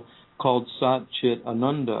will, called Sat Chit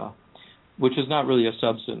Ananda, which is not really a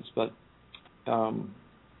substance, but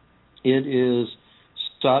it is,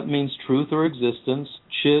 Sat means truth or existence,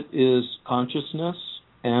 Chit is consciousness,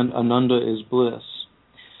 and Ananda is bliss.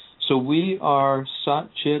 So we are Sat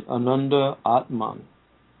Chit Ananda Atman.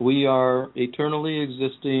 We are eternally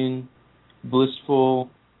existing, blissful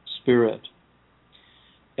spirit.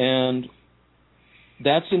 And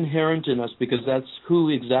that's inherent in us because that's who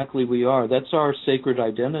exactly we are. That's our sacred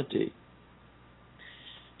identity.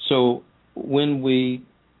 So when we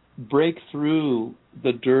break through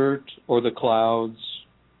the dirt or the clouds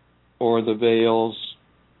or the veils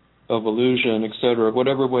of illusion, etc.,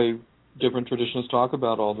 whatever way different traditions talk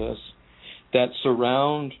about all this, that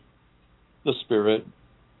surround the spirit,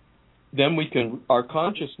 then our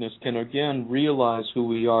consciousness can again realize who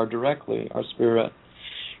we are directly, our spirit.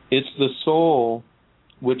 It's the soul,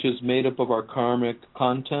 which is made up of our karmic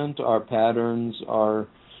content, our patterns, our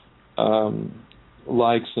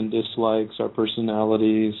likes and dislikes, our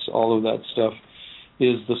personalities, all of that stuff,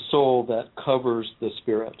 is the soul that covers the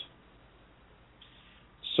spirit.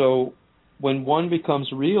 So when one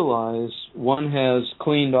becomes realized, one has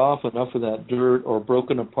cleaned off enough of that dirt or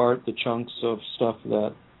broken apart the chunks of stuff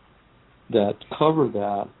that cover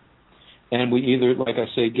that, and we either, like I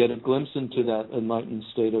say, get a glimpse into that enlightened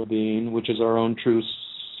state of being, which is our own true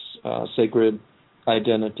sacred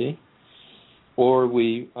identity, or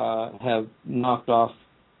we have knocked off,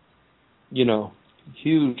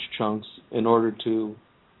 huge chunks in order to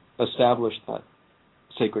establish that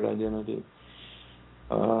sacred identity.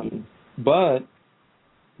 But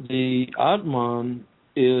the Atman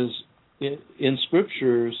is, in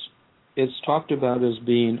scriptures, it's talked about as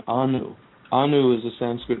being Anu. Anu is a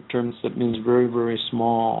Sanskrit term that means very, very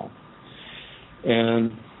small.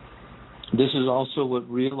 And this is also what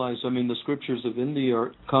the scriptures of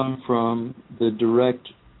India come from the direct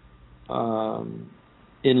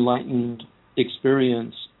enlightened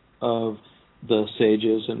experience of the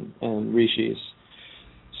sages and rishis.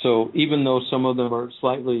 So even though some of them are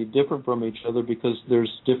slightly different from each other because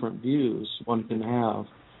there's different views one can have,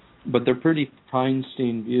 but they're pretty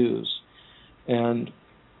Einstein views. And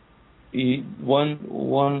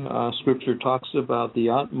one scripture talks about the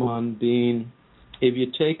Atman being, if you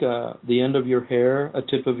take the end of your hair, a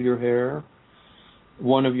tip of your hair,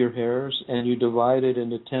 one of your hairs, and you divide it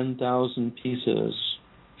into 10,000 pieces,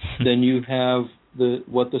 then you have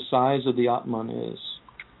what the size of the Atman is,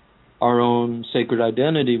 our own sacred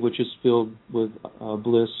identity, which is filled with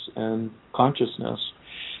bliss and consciousness.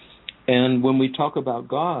 And when we talk about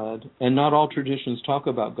God, and not all traditions talk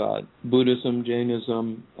about God, Buddhism,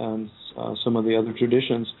 Jainism, and some of the other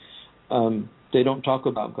traditions, they don't talk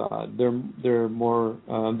about God. They're more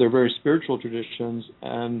they're very spiritual traditions,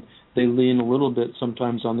 and they lean a little bit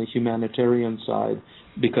sometimes on the humanitarian side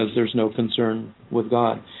because there's no concern with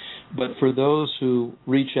God. But for those who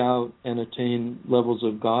reach out and attain levels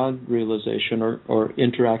of God realization or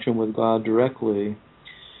interaction with God directly,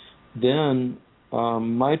 then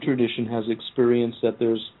my tradition has experienced that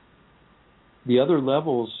there's the other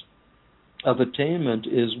levels of attainment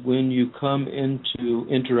is when you come into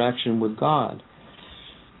interaction with God.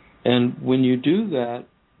 And when you do that,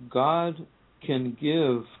 God can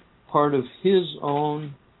give part of His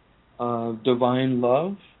own divine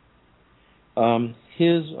love,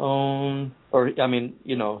 His own,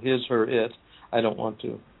 his, her, it. I don't want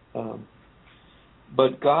to.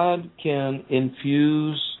 But God can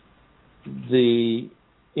infuse the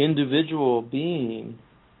individual being.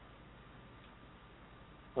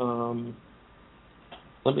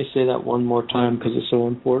 Let me say that one more time because it's so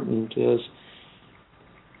important, is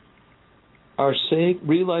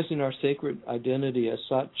realizing our sacred identity as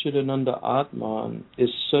Satchidananda Atman is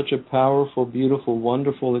such a powerful, beautiful,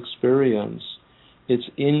 wonderful experience. It's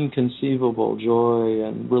inconceivable joy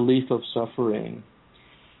and relief of suffering.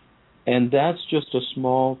 And that's just a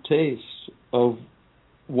small taste of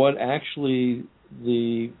what actually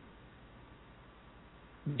the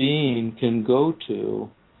being can go to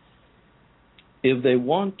if they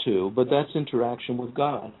want to, but that's interaction with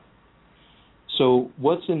God. So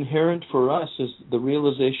what's inherent for us is the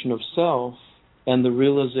realization of self and the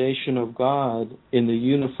realization of God in the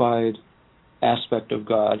unified aspect of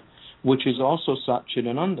God, which is also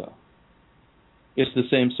Satchidananda. It's the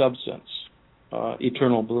same substance,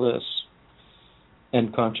 eternal bliss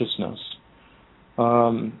and consciousness.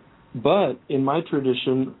 But in my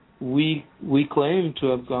tradition, we claim to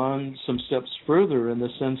have gone some steps further in the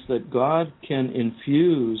sense that God can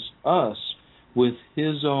infuse us with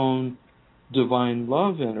His own divine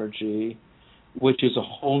love energy, which is a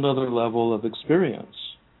whole other level of experience.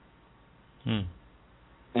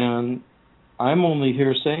 And I'm only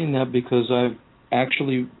here saying that because I've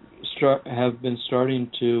actually have been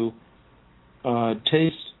starting to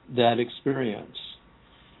taste that experience.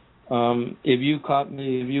 If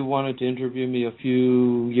you wanted to interview me a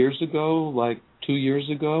few years ago, like 2 years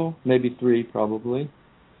ago, maybe 3 probably,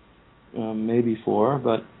 maybe 4,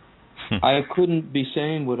 but I couldn't be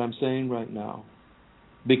saying what I'm saying right now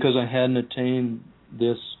because I hadn't attained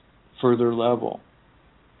this further level.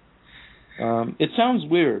 It sounds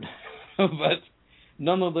weird, but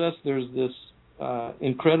nonetheless, there's this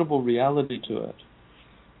incredible reality to it.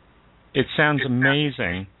 It sounds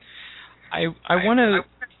amazing. I want to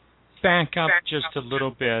back up just a little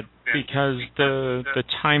bit because the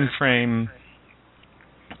time frame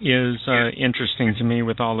is interesting to me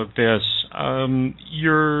with all of this.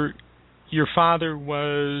 Your father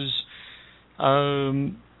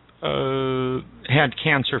had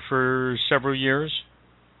cancer for several years?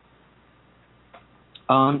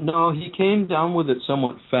 No, he came down with it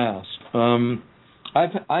somewhat fast. I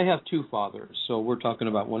have 2 fathers, so we're talking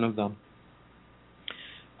about one of them.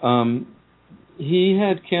 He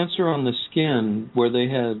had cancer on the skin, where they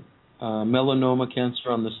had melanoma cancer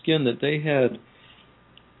on the skin that they had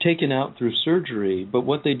taken out through surgery. But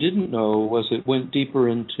what they didn't know was it went deeper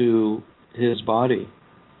into his body.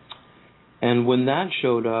 And when that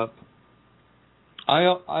showed up,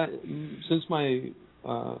 I since my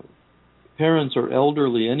parents are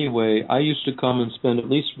elderly anyway, I used to come and spend at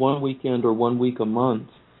least one weekend or 1 week a month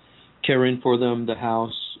caring for them, the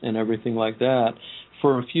house and everything like that,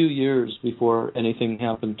 for a few years before anything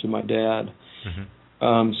happened to my dad.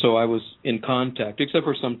 So I was in contact, except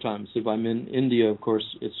for sometimes. If I'm in India, of course,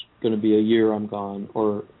 it's going to be a year I'm gone,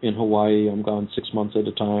 or in Hawaii, I'm gone 6 months at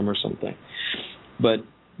a time or something. But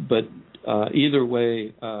either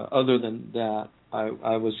way, other than that,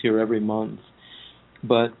 I was here every month.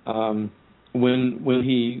 But when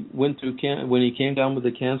he went through when he came down with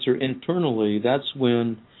the cancer internally, that's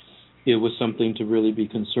when it was something to really be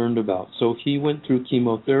concerned about. So he went through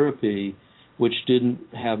chemotherapy, which didn't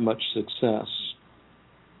have much success.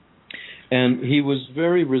 And he was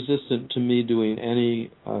very resistant to me doing any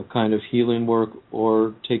kind of healing work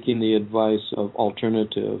or taking the advice of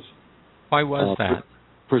alternative Why was that?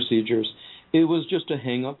 Procedures. It was just a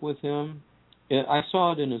hang-up with him. I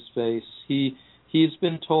saw it in his face. He's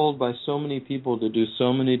been told by so many people to do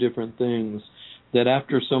so many different things that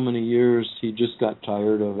after so many years, he just got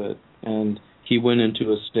tired of it. And he went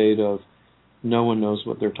into a state of no one knows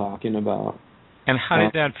what they're talking about. And how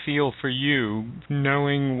did that feel for you,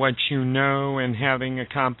 knowing what you know and having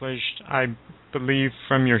accomplished, I believe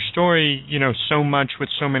from your story, so much with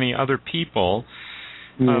so many other people,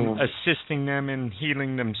 assisting them in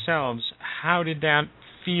healing themselves? How did that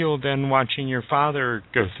feel then watching your father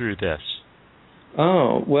go through this?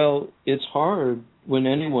 Oh, well, it's hard when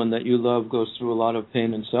anyone that you love goes through a lot of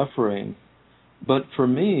pain and suffering. But for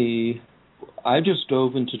me, I just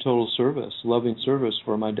dove into total service, loving service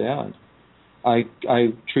for my dad. I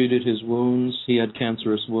treated his wounds. He had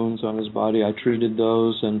cancerous wounds on his body. I treated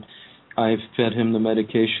those, and I fed him the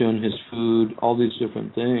medication, his food, all these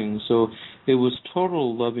different things. So it was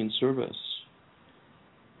total loving service.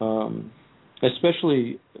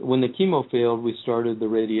 Especially when the chemo failed, we started the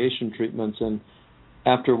radiation treatments, and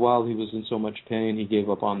after a while he was in so much pain he gave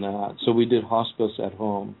up on that. So we did hospice at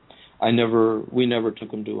home. We never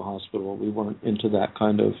took him to a hospital. We weren't into that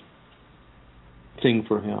kind of thing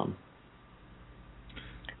for him.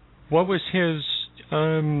 What was his,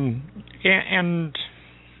 and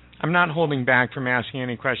I'm not holding back from asking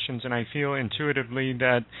any questions, and I feel intuitively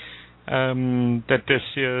that that this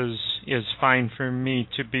is fine for me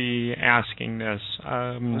to be asking this.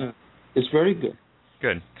 It's very good.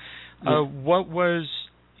 Good. What was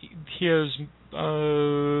his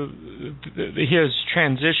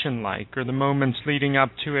transition like, or the moments leading up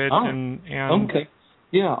to it? Okay.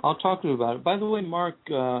 Yeah, I'll talk to you about it. By the way, Mark,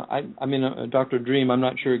 Dr. Dream, I'm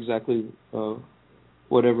not sure exactly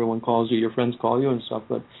what everyone calls you, your friends call you and stuff,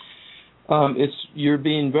 but you're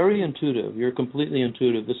being very intuitive. You're completely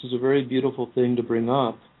intuitive. This is a very beautiful thing to bring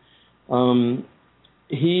up.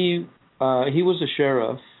 He was a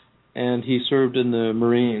sheriff, and he served in the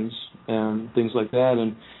Marines and things like that,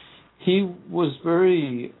 and he was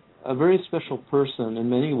a very special person in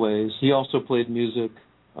many ways. He also played music,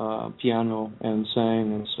 piano, and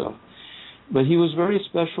sang and stuff. But he was very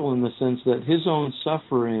special in the sense that his own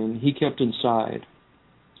suffering he kept inside.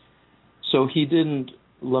 So he didn't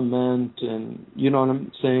lament, and you know what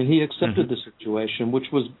I'm saying? He accepted the situation, which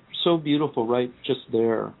was so beautiful right just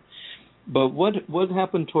there. But what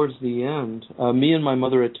happened towards the end, me and my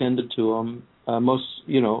mother attended to him, as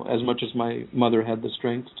much as my mother had the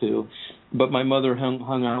strength to, but my mother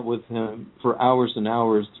hung out with him for hours and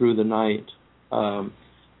hours through the night,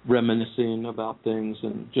 reminiscing about things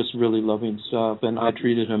and just really loving stuff. And I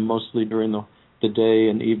treated him mostly during the day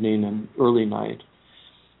and evening and early night.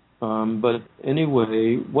 But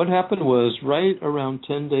anyway, what happened was right around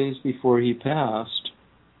 10 days before he passed,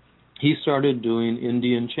 he started doing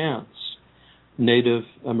Indian chants, Native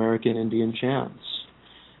American Indian chants.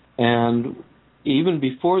 And even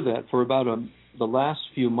before that, for about the last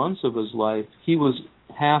few months of his life, he was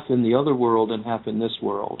half in the other world and half in this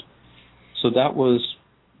world. So that was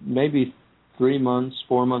maybe 4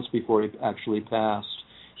 months before he actually passed.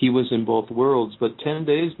 He was in both worlds, but 10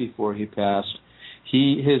 days before he passed,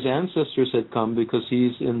 his ancestors had come because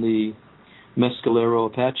he's in the Mescalero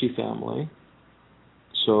Apache family.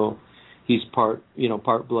 So he's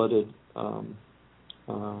part-blooded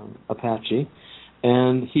Apache.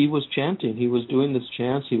 And he was chanting. He was doing this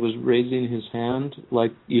chant. He was raising his hand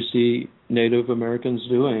like you see Native Americans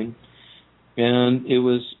doing. And it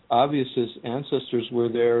was obvious his ancestors were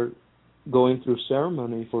there going through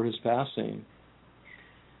ceremony for his passing.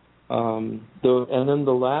 And then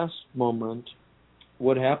the last moment,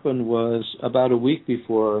 what happened was about a week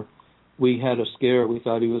before, we had a scare. We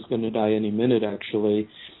thought he was going to die any minute, actually.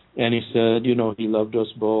 And he said, he loved us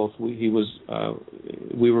both. We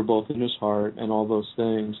were both in his heart and all those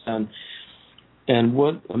things. And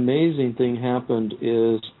what amazing thing happened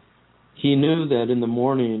is he knew that in the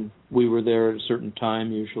morning we were there at a certain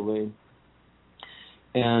time usually.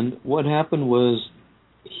 And what happened was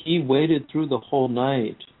he waited through the whole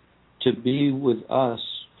night to be with us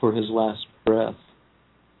for his last breath,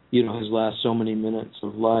 his last so many minutes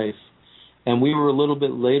of life. And we were a little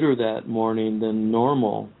bit later that morning than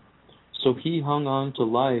normal. So he hung on to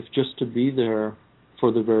life just to be there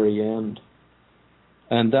for the very end.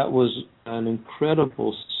 And that was an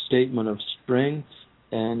incredible statement of strength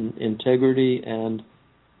and integrity and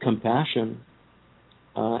compassion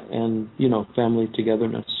and, family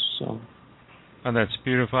togetherness. So. Oh, that's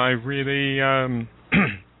beautiful. I really,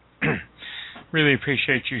 really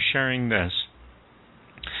appreciate you sharing this.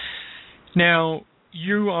 Now,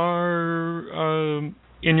 you are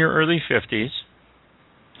in your early 50s.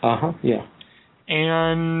 Yeah.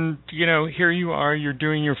 And, here you are, you're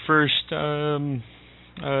doing your first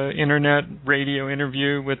internet radio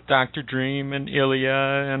interview with Dr. Dream and Ilya,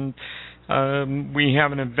 and we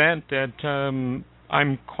have an event that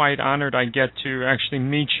I'm quite honored I get to actually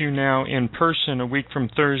meet you now in person a week from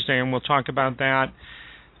Thursday, and we'll talk about that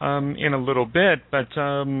in a little bit. But,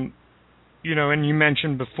 and you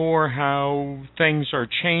mentioned before how things are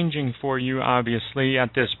changing for you, obviously,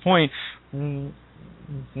 at this point.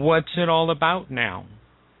 What's it all about now?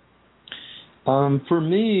 For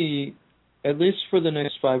me, at least for the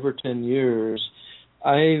next 5 or 10 years,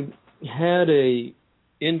 I had a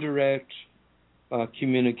indirect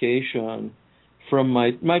communication from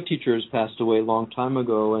my teacher has passed away a long time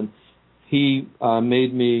ago, and he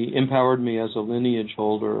empowered me as a lineage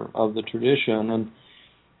holder of the tradition, and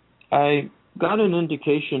I got an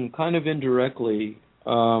indication, kind of indirectly,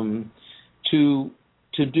 to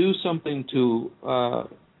do something to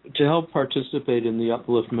help participate in the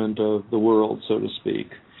upliftment of the world, so to speak.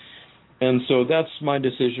 And so that's my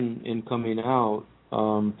decision in coming out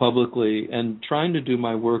publicly and trying to do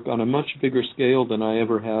my work on a much bigger scale than I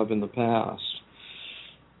ever have in the past.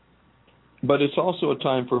 But it's also a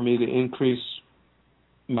time for me to increase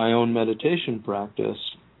my own meditation practice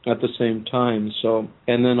at the same time. So,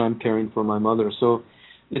 and then I'm caring for my mother. So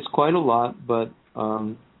it's quite a lot, but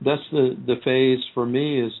that's the phase for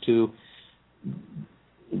me, is to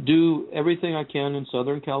do everything I can in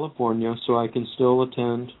Southern California so I can still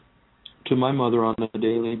attend to my mother on a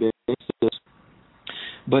daily basis.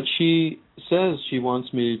 But she says she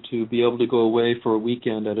wants me to be able to go away for a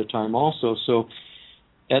weekend at a time also. So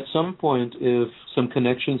at some point, if some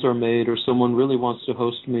connections are made or someone really wants to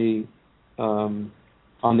host me on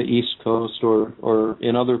the East Coast or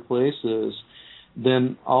in other places,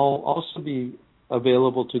 then I'll also be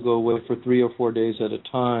available to go away for 3 or 4 days at a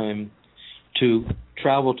time to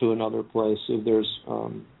travel to another place if there's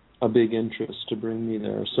a big interest to bring me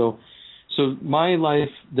there. So my life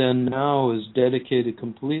then now is dedicated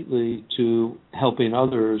completely to helping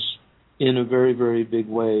others in a very, very big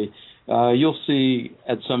way. You'll see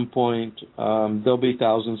at some point there'll be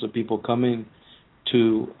thousands of people coming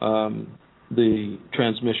to the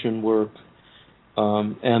transmission work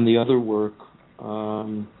and the other work.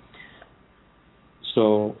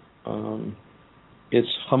 So it's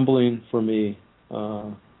humbling for me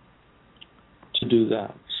to do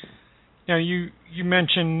that. So. Now, you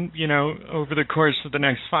mentioned, over the course of the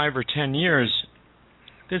next 5 or 10 years,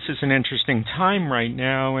 this is an interesting time right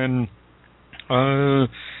now, and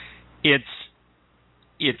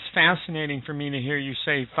it's fascinating for me to hear you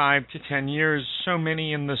say 5 to 10 years. So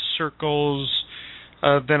many in the circles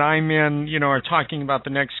that I'm in, are talking about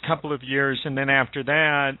the next couple of years, and then after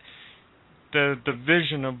that, the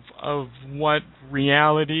vision of what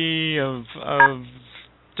reality of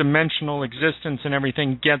dimensional existence and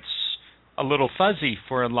everything gets a little fuzzy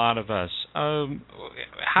for a lot of us.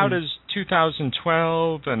 How does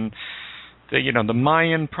 2012 and the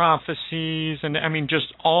Mayan prophecies and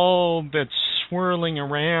just all that's swirling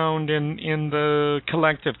around in the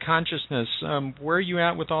collective consciousness, where are you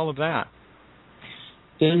at with all of that?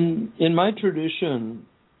 In my tradition,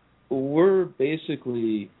 we're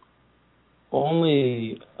basically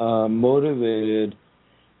only motivated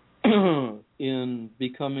in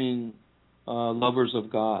becoming lovers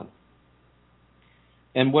of God.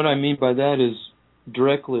 And what I mean by that is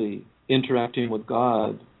directly interacting with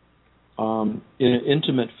God in an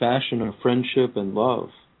intimate fashion of friendship and love.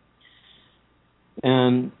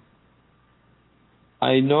 And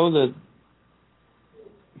I know that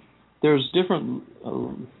there's different...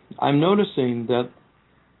 I'm noticing that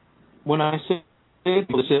when I say,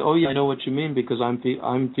 people say, "Oh yeah, I know what you mean," because I'm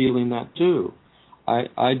feeling that too.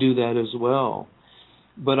 I do that as well.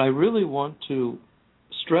 But I really want to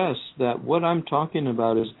stress that what I'm talking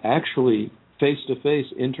about is actually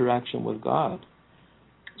face-to-face interaction with God,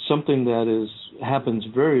 something that happens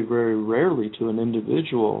very, very rarely to an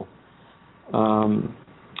individual,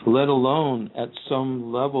 let alone at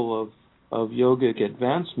some level of yogic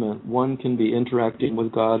advancement. One can be interacting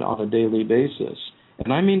with God on a daily basis.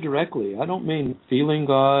 And I mean directly. I don't mean feeling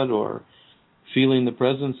God or feeling the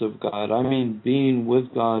presence of God. I mean being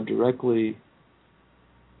with God directly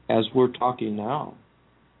as we're talking now.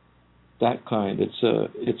 That kind. It's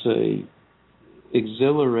a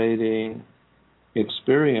exhilarating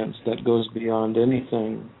experience that goes beyond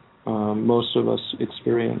anything most of us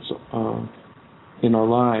experience in our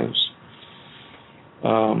lives.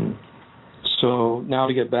 So now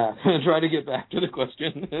to get back, try to get back to the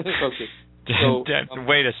question. Okay. So,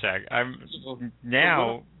 wait a sec. All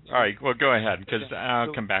right. Well, go ahead, because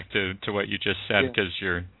I'll come back to what you just said, because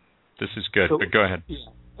this is good. But go ahead. Yeah.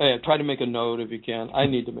 try to make a note if you can. I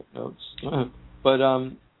need to make notes. But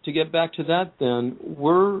to get back to that, then,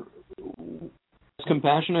 we're as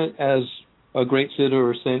compassionate as a great siddha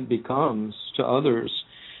or saint becomes to others.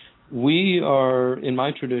 We are, in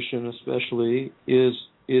my tradition especially, is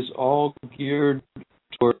all geared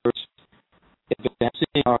towards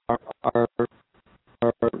advancing our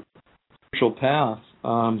spiritual path,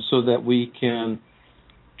 so that we can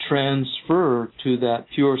transfer to that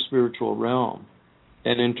pure spiritual realm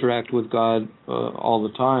and interact with God all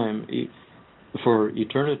the time for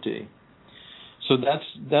eternity. So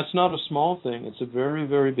that's not a small thing. It's a very,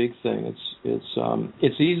 very big thing.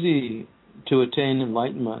 It's easy to attain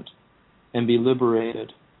enlightenment and be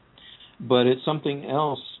liberated, but it's something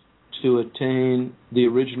else to attain the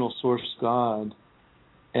original source God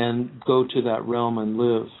and go to that realm and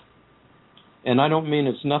live. And I don't mean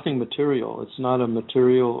it's nothing material. It's not a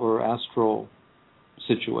material or astral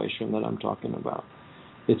situation that I'm talking about.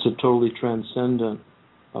 It's a totally transcendent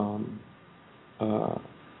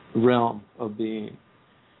realm of being.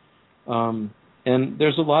 And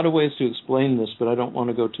there's a lot of ways to explain this, but I don't want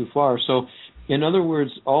to go too far. So, in other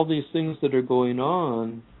words, all these things that are going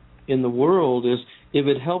on in the world is, if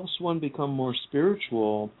it helps one become more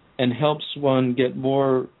spiritual and helps one get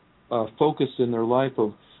more focused in their life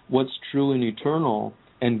of what's true and eternal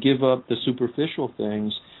and give up the superficial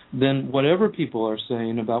things, then whatever people are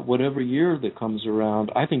saying about whatever year that comes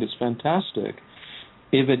around, I think it's fantastic.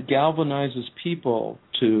 If it galvanizes people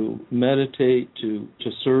to meditate, to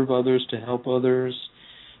serve others, to help others,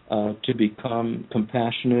 to become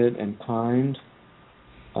compassionate and kind,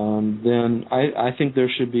 then I think there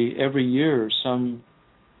should be every year some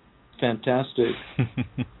fantastic,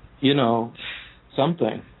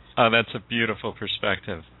 something. Oh, that's a beautiful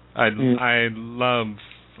perspective. I love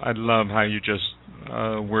how you just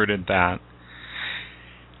worded that.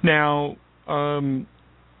 Now,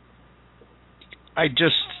 I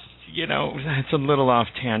just, it's a little off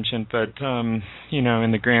tangent, but in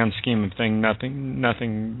the grand scheme of things,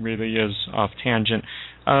 nothing really is off tangent.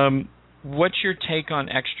 What's your take on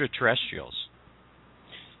extraterrestrials?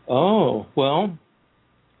 Oh, well,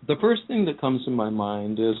 the first thing that comes to my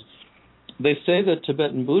mind is they say that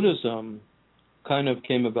Tibetan Buddhism kind of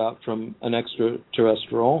came about from an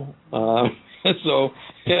extraterrestrial. So,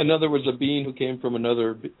 in other words, a being who came from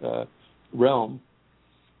another realm.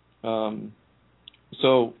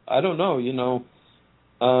 So, I don't know,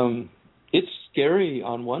 it's scary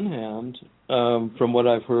on one hand, from what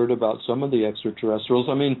I've heard about some of the extraterrestrials.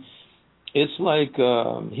 I mean, it's like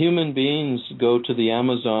human beings go to the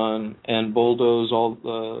Amazon and bulldoze all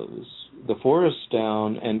the forests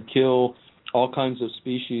down and kill all kinds of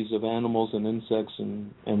species of animals and insects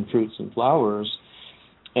and fruits and flowers.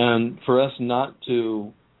 And for us not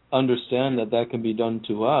to understand that can be done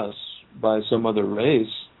to us by some other race,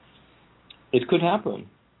 it could happen.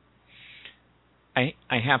 I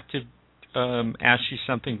have to ask you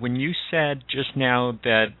something. When you said just now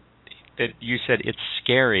that you said it's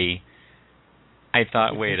scary, I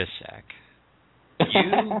thought, wait a sec.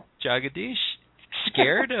 You, Jagadish,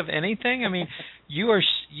 scared of anything? I mean, your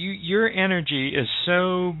energy is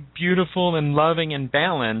so beautiful and loving and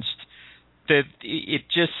balanced that it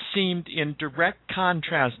just seemed in direct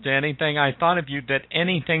contrast to anything I thought of you, that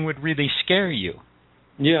anything would really scare you.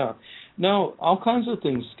 Yeah. No, all kinds of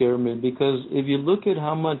things scare me, because if you look at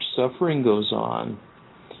how much suffering goes on,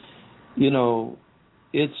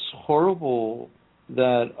 it's horrible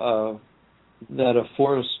that a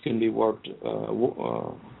forest can be ripped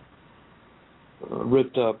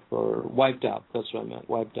up or wiped out. That's what I meant,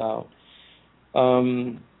 wiped out.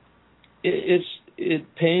 It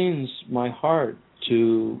pains my heart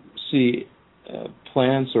to see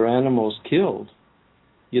plants or animals killed,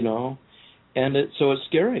 and so it's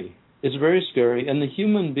scary. It's very scary, and the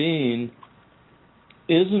human being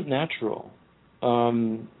isn't natural.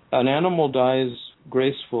 An animal dies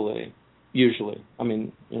gracefully, usually. I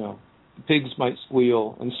mean, pigs might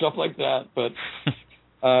squeal and stuff like that, but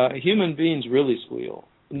human beings really squeal.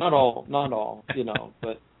 Not all,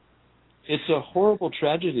 but it's a horrible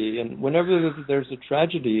tragedy, and whenever there's a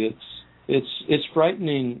tragedy, it's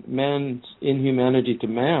frightening man's inhumanity to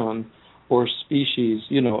man or species.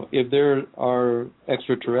 If there are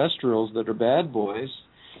extraterrestrials that are bad boys,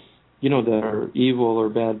 that are evil or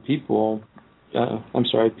bad people,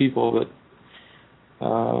 people, but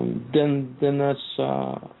then that's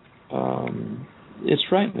it's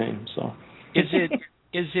frightening. So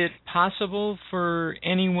is it possible for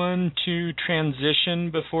anyone to transition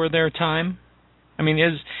before their time? I mean,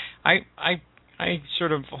 I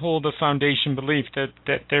sort of hold a foundation belief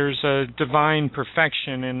that there's a divine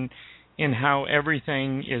perfection in how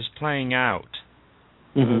everything is playing out.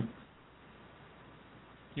 Mm-hmm.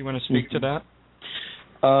 You want to speak to that?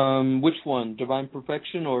 Which one, divine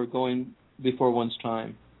perfection or going before one's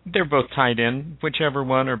time? They're both tied in, whichever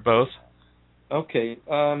one or both. Okay.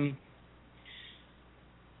 Going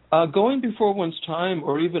before one's time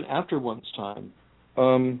or even after one's time.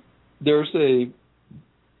 There's a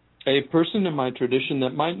person in my tradition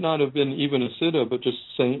that might not have been even a siddha, but just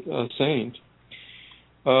a saint.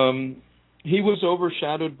 He was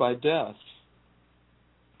overshadowed by death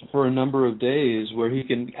for a number of days, where he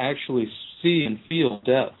can actually see and feel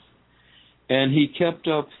death. And he kept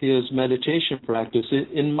up his meditation practice.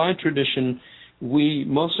 In my tradition,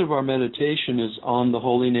 most of our meditation is on the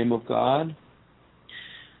holy name of God.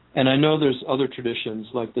 And I know there's other traditions,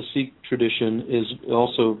 like the Sikh tradition is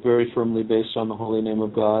also very firmly based on the holy name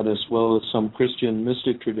of God, as well as some Christian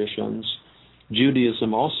mystic traditions.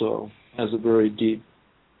 Judaism also has a very deep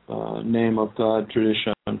name of God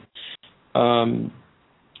tradition.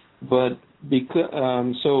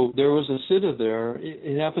 So there was a siddha there.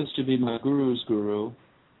 It happens to be my guru's guru,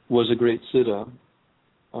 was a great siddha.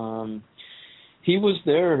 He was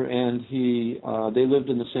there, and they lived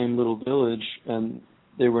in the same little village, and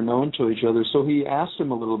they were known to each other. So he asked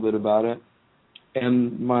him a little bit about it,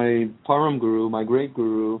 and my param guru, my great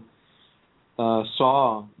guru,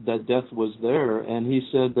 saw that death was there, and he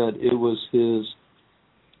said that it was his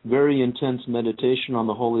very intense meditation on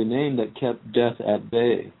the holy name that kept death at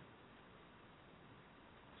bay.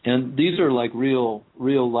 And these are like real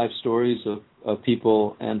life stories of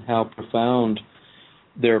people and how profound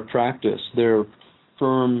their practice, their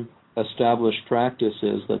firm, established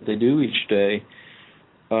practices that they do each day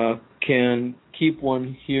can keep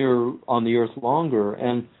one here on the earth longer.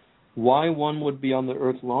 And why one would be on the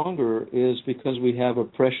earth longer is because we have a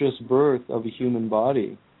precious birth of a human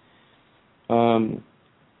body.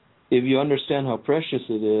 If you understand how precious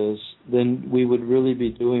it is, then we would really be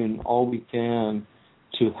doing all we can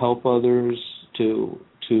to help others, to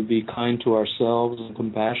be kind to ourselves and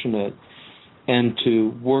compassionate, and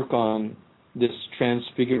to work on this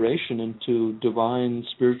transfiguration into divine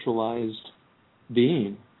spiritualized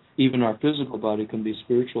being. Even our physical body can be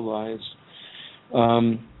spiritualized.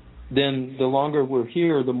 Then the longer we're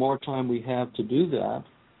here, the more time we have to do that.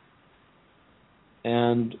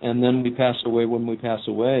 And then we pass away when we pass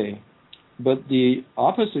away. But the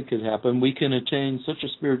opposite could happen. We can attain such a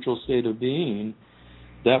spiritual state of being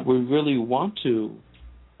that we really want to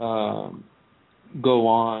go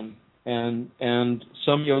on, and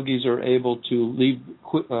some yogis are able to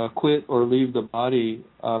quit or leave the body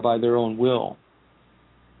by their own will.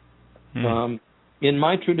 In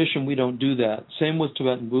my tradition, we don't do that. Same with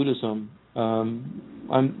Tibetan Buddhism.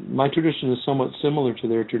 My tradition is somewhat similar to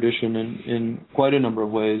their tradition in quite a number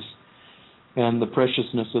of ways, and the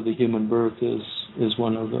preciousness of the human birth is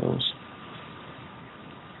one of those.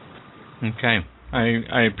 Okay.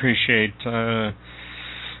 I appreciate your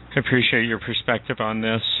perspective on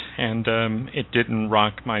this, and it didn't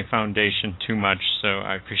rock my foundation too much, so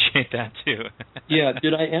I appreciate that too. Yeah,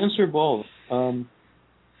 did I answer both?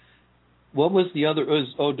 What was the other?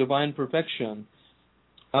 Divine perfection.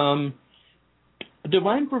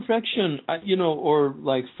 Divine perfection, or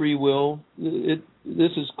like free will.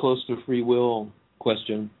 This is close to free will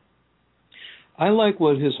question. I like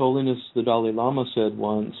what His Holiness the Dalai Lama said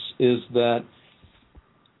once, is that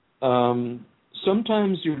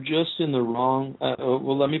sometimes you're just in the wrong...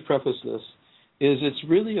 well, let me preface this. It's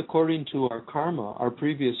really according to our karma, our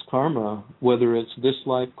previous karma, whether it's this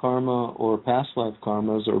life karma or past life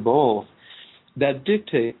karmas or both, that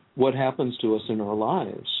dictate what happens to us in our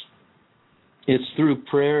lives. It's through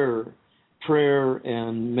prayer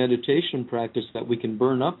and meditation practice that we can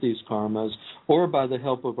burn up these karmas, or by the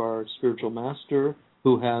help of our spiritual master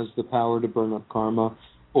who has the power to burn up karma,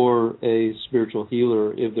 or a spiritual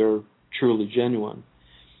healer if they're truly genuine.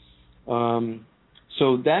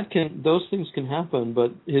 So those things can happen,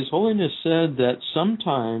 but His Holiness said that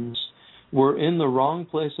sometimes we're in the wrong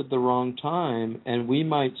place at the wrong time, and we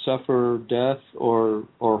might suffer death or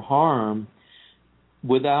harm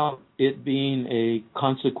without it being a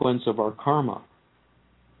consequence of our karma.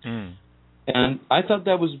 And I thought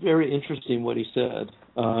that was very interesting what he said.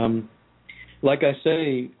 Like I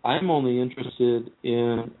say, I'm only interested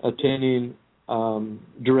in attaining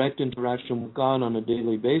direct interaction with God on a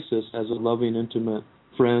daily basis as a loving, intimate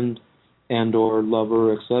friend and or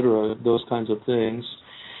lover, etc., those kinds of things,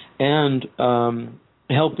 and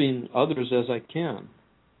helping others as I can.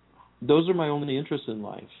 Those are my only interests in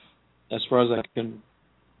life, as far as I can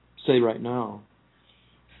say right now.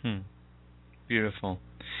 Beautiful.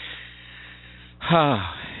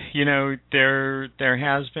 There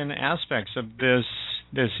has been aspects of this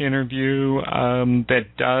interview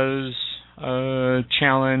that does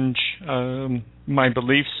challenge my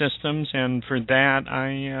belief systems, and for that I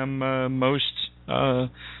am most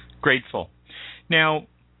grateful. Now,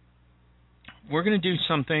 we're going to do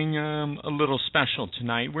something a little special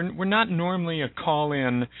tonight. We're not normally a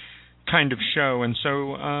call-in kind of show, and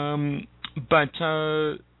so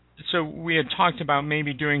we had talked about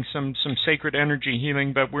maybe doing some sacred energy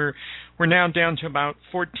healing, but we're now down to about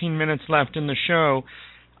 14 minutes left in the show,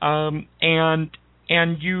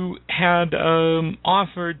 and you had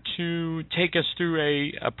offered to take us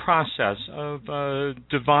through a process of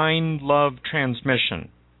divine love transmission.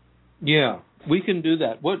 Yeah, we can do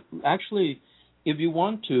that. Actually, if you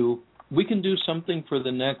want to, we can do something for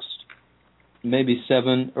the next maybe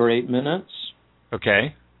 7 or 8 minutes.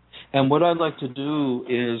 Okay. And what I'd like to do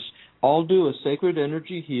is I'll do a sacred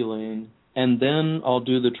energy healing, and then I'll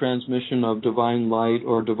do the transmission of divine light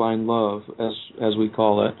or divine love, as we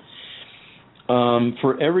call it.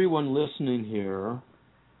 For everyone listening here,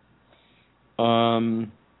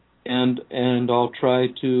 and I'll try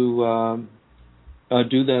to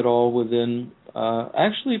do that all within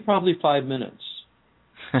actually probably 5 minutes.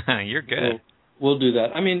 You're good. We'll do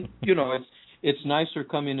that. I mean, it's nicer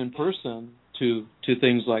coming in person to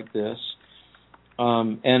things like this.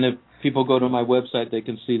 And if people go to my website, they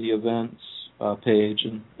can see the events page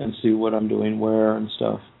and see what I'm doing where and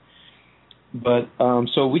stuff. But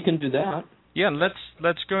so we can do that. Yeah,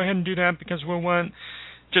 let's go ahead and do that, because we'll want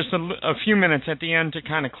just a few minutes at the end to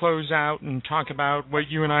kind of close out and talk about what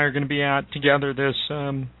you and I are going to be at together this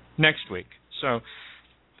next week. So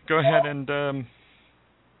go ahead and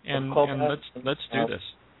let's do this.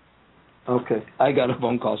 Okay, I got a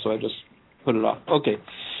phone call, so I just put it off.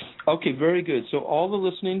 Okay, very good. So all the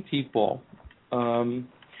listening people, and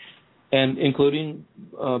including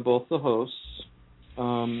both the hosts,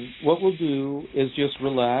 what we'll do is just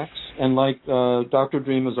relax, and like Dr.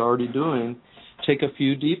 Dream is already doing, take a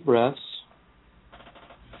few deep breaths.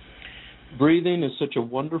 Breathing is such a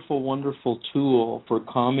wonderful, wonderful tool for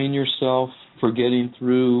calming yourself, for getting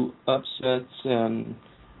through upsets and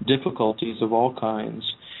difficulties of all kinds.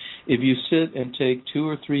 If you sit and take 2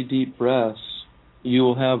 or 3 deep breaths, you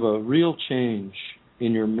will have a real change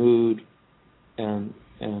in your mood and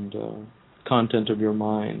content of your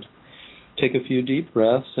mind. Take a few deep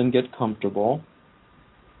breaths and get comfortable.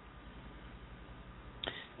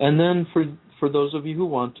 And then for those of you who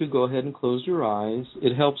want to, go ahead and close your eyes.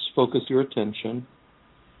 It helps focus your attention.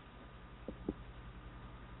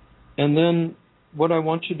 And then what I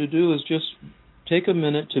want you to do is just take a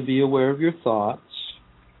minute to be aware of your thoughts.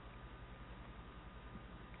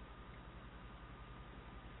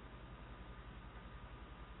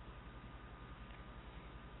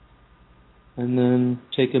 And then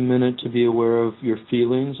take a minute to be aware of your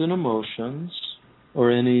feelings and emotions,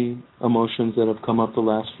 or any emotions that have come up the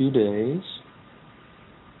last few days.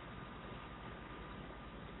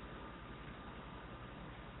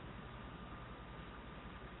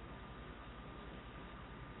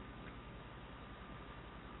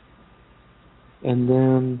 And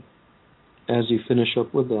then, as you finish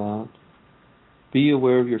up with that, be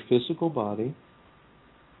aware of your physical body.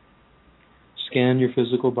 Scan your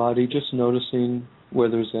physical body, just noticing where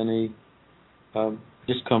there's any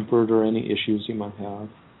discomfort or any issues you might have.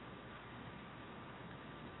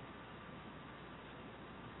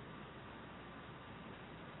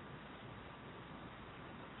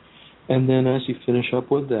 And then as you finish up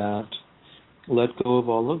with that, let go of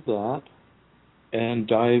all of that and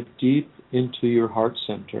dive deep into your heart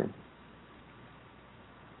center.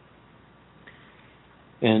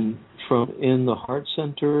 And from in the heart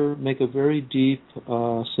center, make a very deep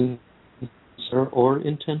sincere or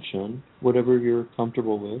intention, whatever you're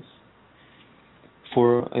comfortable with,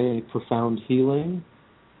 for a profound healing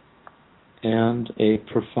and a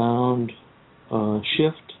profound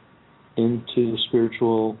shift into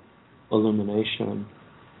spiritual illumination.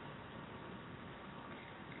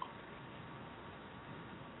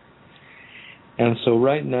 And so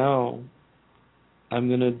right now, I'm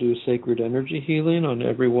going to do sacred energy healing on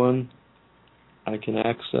everyone I can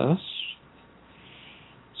access,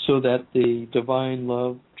 so that the divine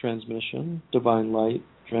love transmission, divine light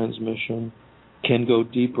transmission, can go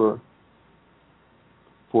deeper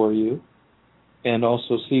for you, and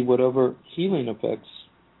also see whatever healing effects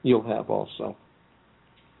you'll have also.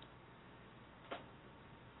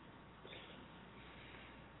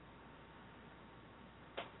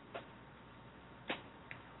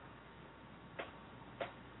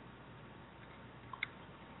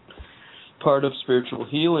 Part of spiritual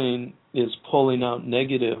healing is pulling out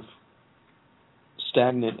negative,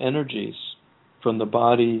 stagnant energies from the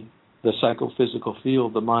body the psychophysical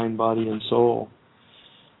field, the mind, body, and soul.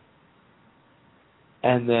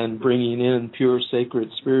 And then bringing in pure, sacred,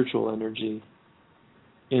 spiritual energy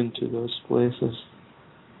into those places.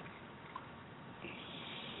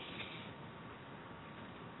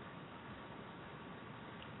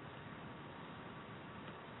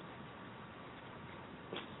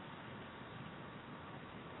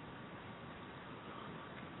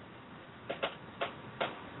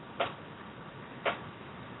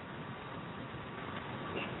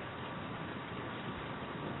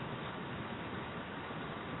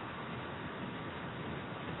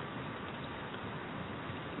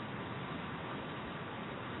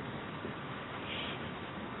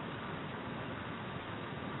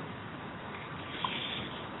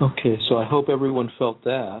 Okay, so I hope everyone felt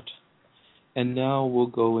that. And now we'll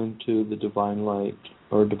go into the divine light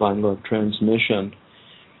or divine love transmission.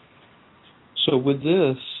 So with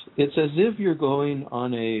this, it's as if you're going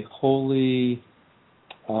on a holy,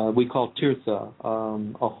 we call tirtha,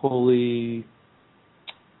 a holy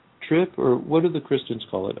trip, or what do the Christians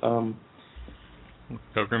call it?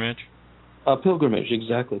 Pilgrimage? A pilgrimage,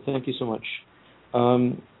 exactly. Thank you so much.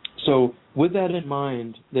 So with that in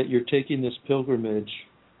mind, that you're taking this pilgrimage,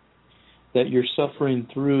 that you're suffering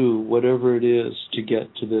through whatever it is to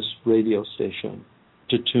get to this radio station,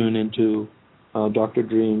 to tune into Dr.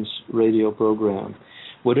 Dream's radio program.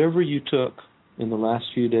 Whatever you took in the last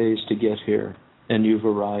few days to get here, and you've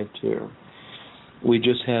arrived here. We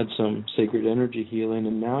just had some sacred energy healing,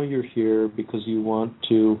 and now you're here because you want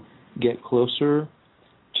to get closer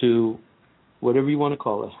to whatever you want to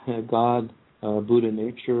call it, God, Buddha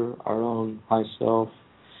nature, our own high self,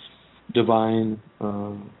 divine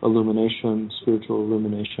illumination, spiritual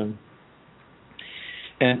illumination.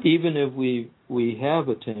 And even if we have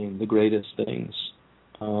attained the greatest things,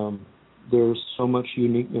 there's so much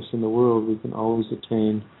uniqueness in the world, we can always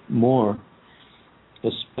attain more,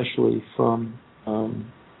 especially from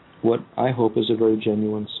what I hope is a very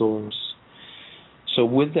genuine source. So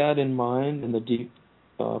with that in mind, and the deep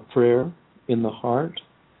prayer in the heart,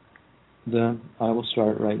 then I will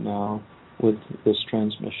start right now with this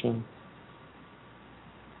transmission.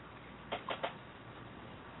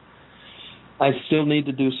 I still need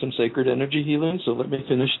to do some sacred energy healing, so let me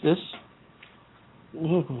finish this.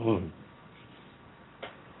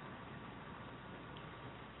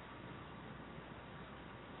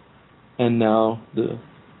 And now the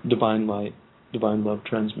divine light, divine love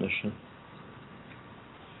transmission.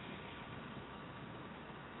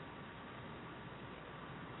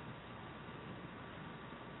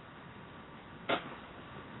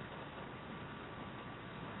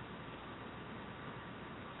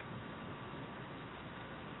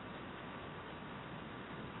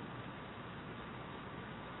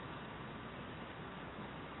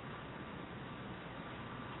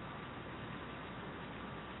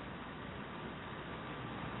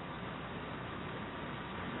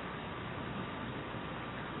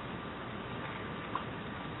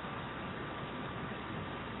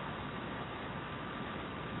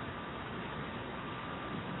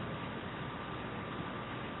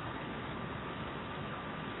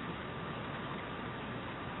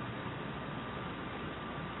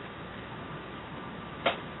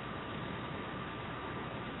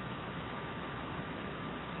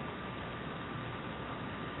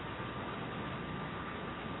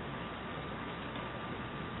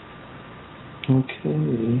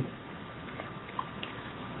 Okay.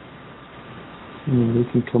 And we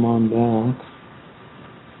can come on back.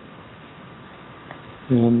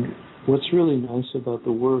 And what's really nice about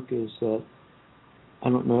the work is that, I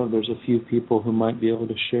don't know, there's a few people who might be able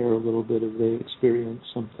to share a little bit if they experience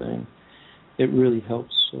something. It really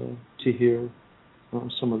helps to hear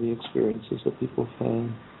some of the experiences that people have had.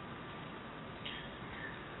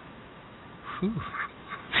 Whew.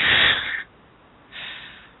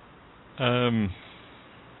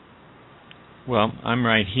 Well, I'm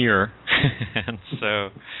right here, and so,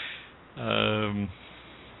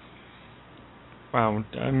 wow,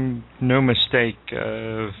 no mistake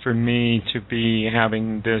for me to be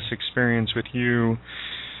having this experience with you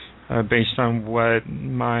based on what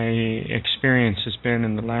my experience has been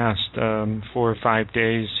in the last 4 or 5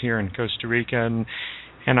 days here in Costa Rica,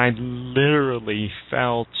 and I literally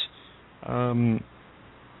felt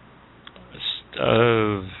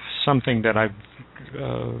something that I'm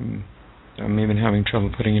even having trouble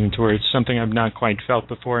putting it into words, something I've not quite felt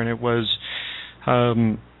before, and it was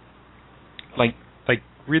like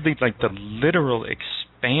really like the literal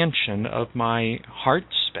expansion of my heart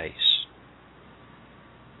space.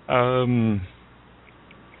 I've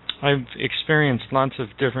experienced lots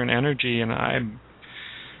of different energy, and I'm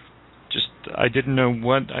just I didn't know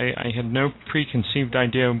I had no preconceived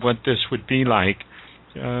idea of what this would be like,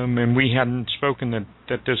 and we hadn't spoken that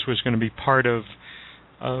this was going to be part of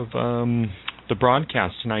the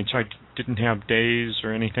broadcast tonight, so I didn't have days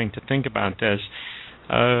or anything to think about this,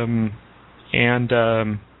 and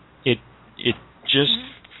it just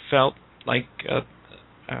felt like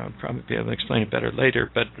I'll probably be able to explain it better later,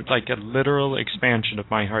 but like a literal expansion of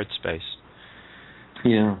my heart space.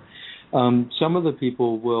 Yeah. Some of the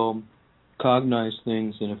people will cognize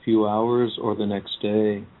things in a few hours or the next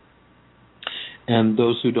day. And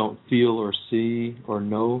those who don't feel or see or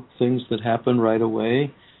know things that happen right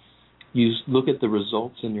away, you look at the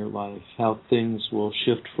results in your life, how things will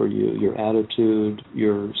shift for you, your attitude,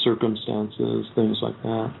 your circumstances, things like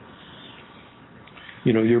that.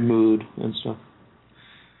 You know, your mood and stuff.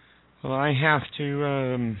 Well, I have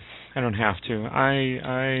to, I don't have to. I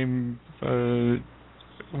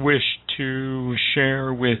wish to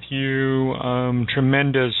share with you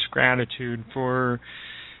tremendous gratitude for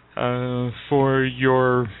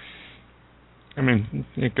your, I mean,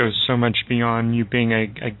 it goes so much beyond you being a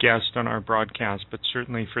guest on our broadcast, but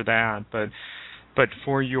certainly for that, but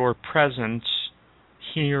for your presence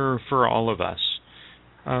here for all of us,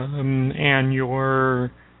 and your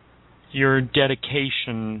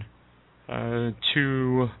dedication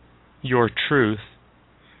to your truth.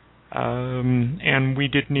 And we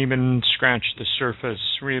didn't even scratch the surface,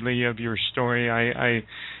 really, of your story.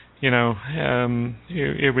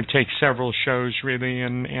 It would take several shows, really,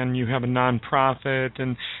 and you have a nonprofit,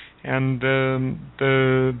 and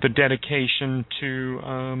the dedication to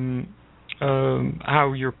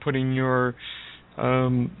how you're putting your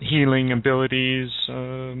healing abilities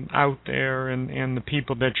out there, and the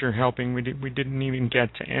people that you're helping. We didn't even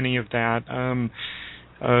get to any of that.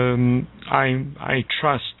 I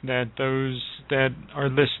trust that those that are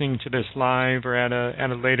listening to this live or at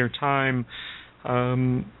a later time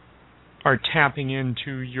are tapping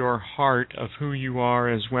into your heart of who you are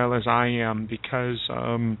as well as I am, because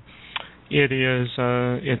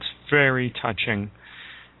it's very touching,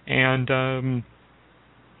 and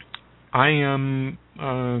I am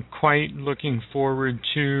quite looking forward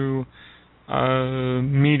to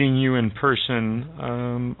meeting you in person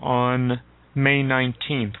on May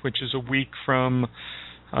 19th, which is a week from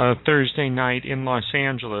Thursday night in Los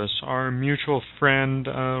Angeles. Our mutual friend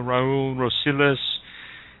Raul Rosiles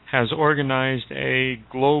has organized a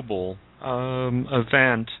global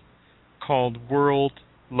event called World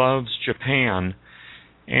Loves Japan,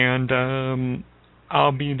 and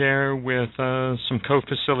I'll be there with some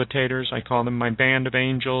co-facilitators. I call them my band of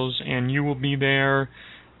angels, and you will be there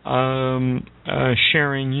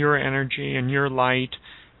sharing your energy and your light.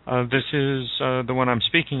 This is the one I'm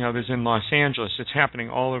speaking of is in Los Angeles. It's happening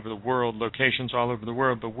all over the world, locations all over the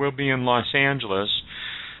world, but we'll be in Los Angeles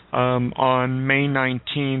on May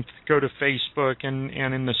 19th. Go to Facebook and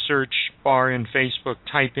in the search bar in Facebook,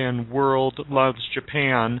 type in World Loves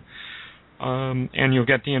Japan, and you'll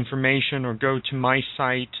get the information, or go to my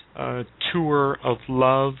site,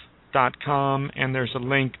 touroflove.com, and there's a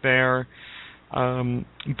link there.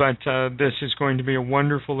 But this is going to be a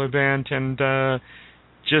wonderful event, and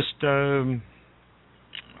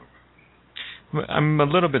I'm a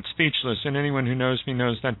little bit speechless, and anyone who knows me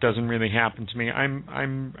knows that doesn't really happen to me.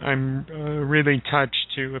 I'm really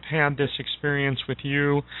touched to have had this experience with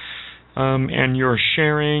you, and your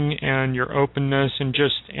sharing and your openness and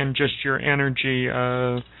just your energy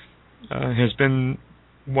has been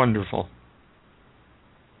wonderful.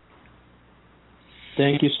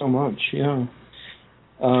 Thank you so much. Yeah,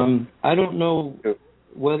 I don't know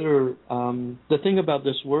whether the thing about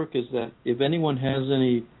this work is that if anyone has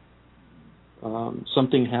any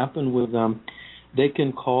something happen with them, they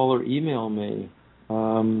can call or email me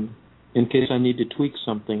in case I need to tweak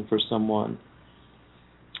something for someone.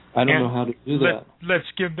 I don't know how to do that.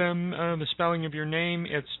 Let's give them the spelling of your name.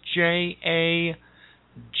 It's JAGADISH,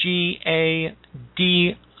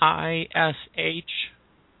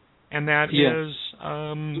 and that is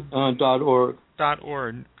 .org.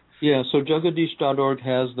 .org. Yeah, so Jagadish.org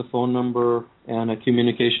has the phone number and a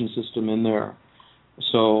communication system in there.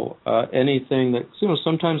 So anything that,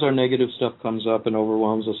 sometimes our negative stuff comes up and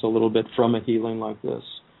overwhelms us a little bit from a healing like this.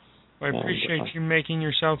 Well, I appreciate you making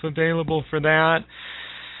yourself available for that.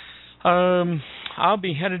 I'll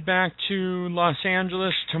be headed back to Los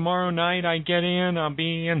Angeles tomorrow night. I get in. I'll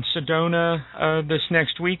be in Sedona this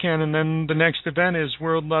next weekend, and then the next event is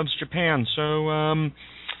World Loves Japan. So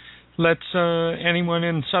let's anyone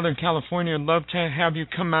in Southern California, I'd love to have you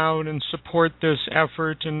come out and support this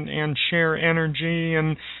effort and share energy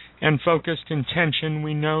and focused intention.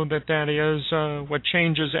 We know that that is what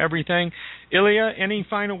changes everything. Ilya, any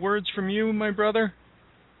final words from you, my brother?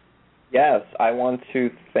 Yes, I want to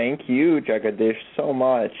thank you, Jagadish, so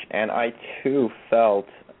much. And I, too, felt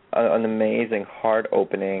an amazing heart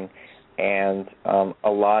opening, and a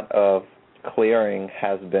lot of clearing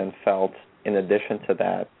has been felt in addition to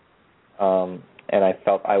that. And I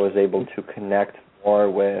felt I was able to connect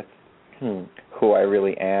more with who I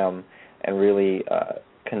really am, and really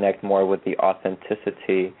connect more with the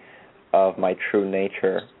authenticity of my true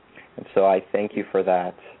nature. And so I thank you for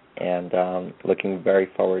that, and looking very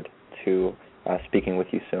forward to speaking with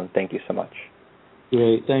you soon. Thank you so much.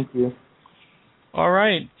 Great, thank you. All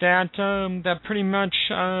right, that pretty much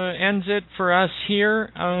ends it for us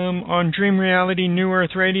here on Dream Reality New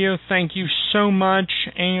Earth Radio. Thank you so much,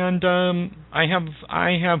 and I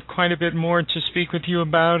have quite a bit more to speak with you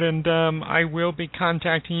about, and I will be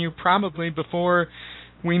contacting you probably before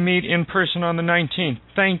we meet in person on the 19th.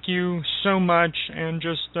 Thank you so much, and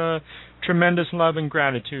just tremendous love and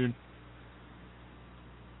gratitude.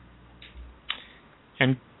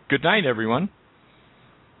 And good night, everyone.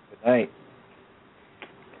 Good night.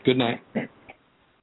 Good night.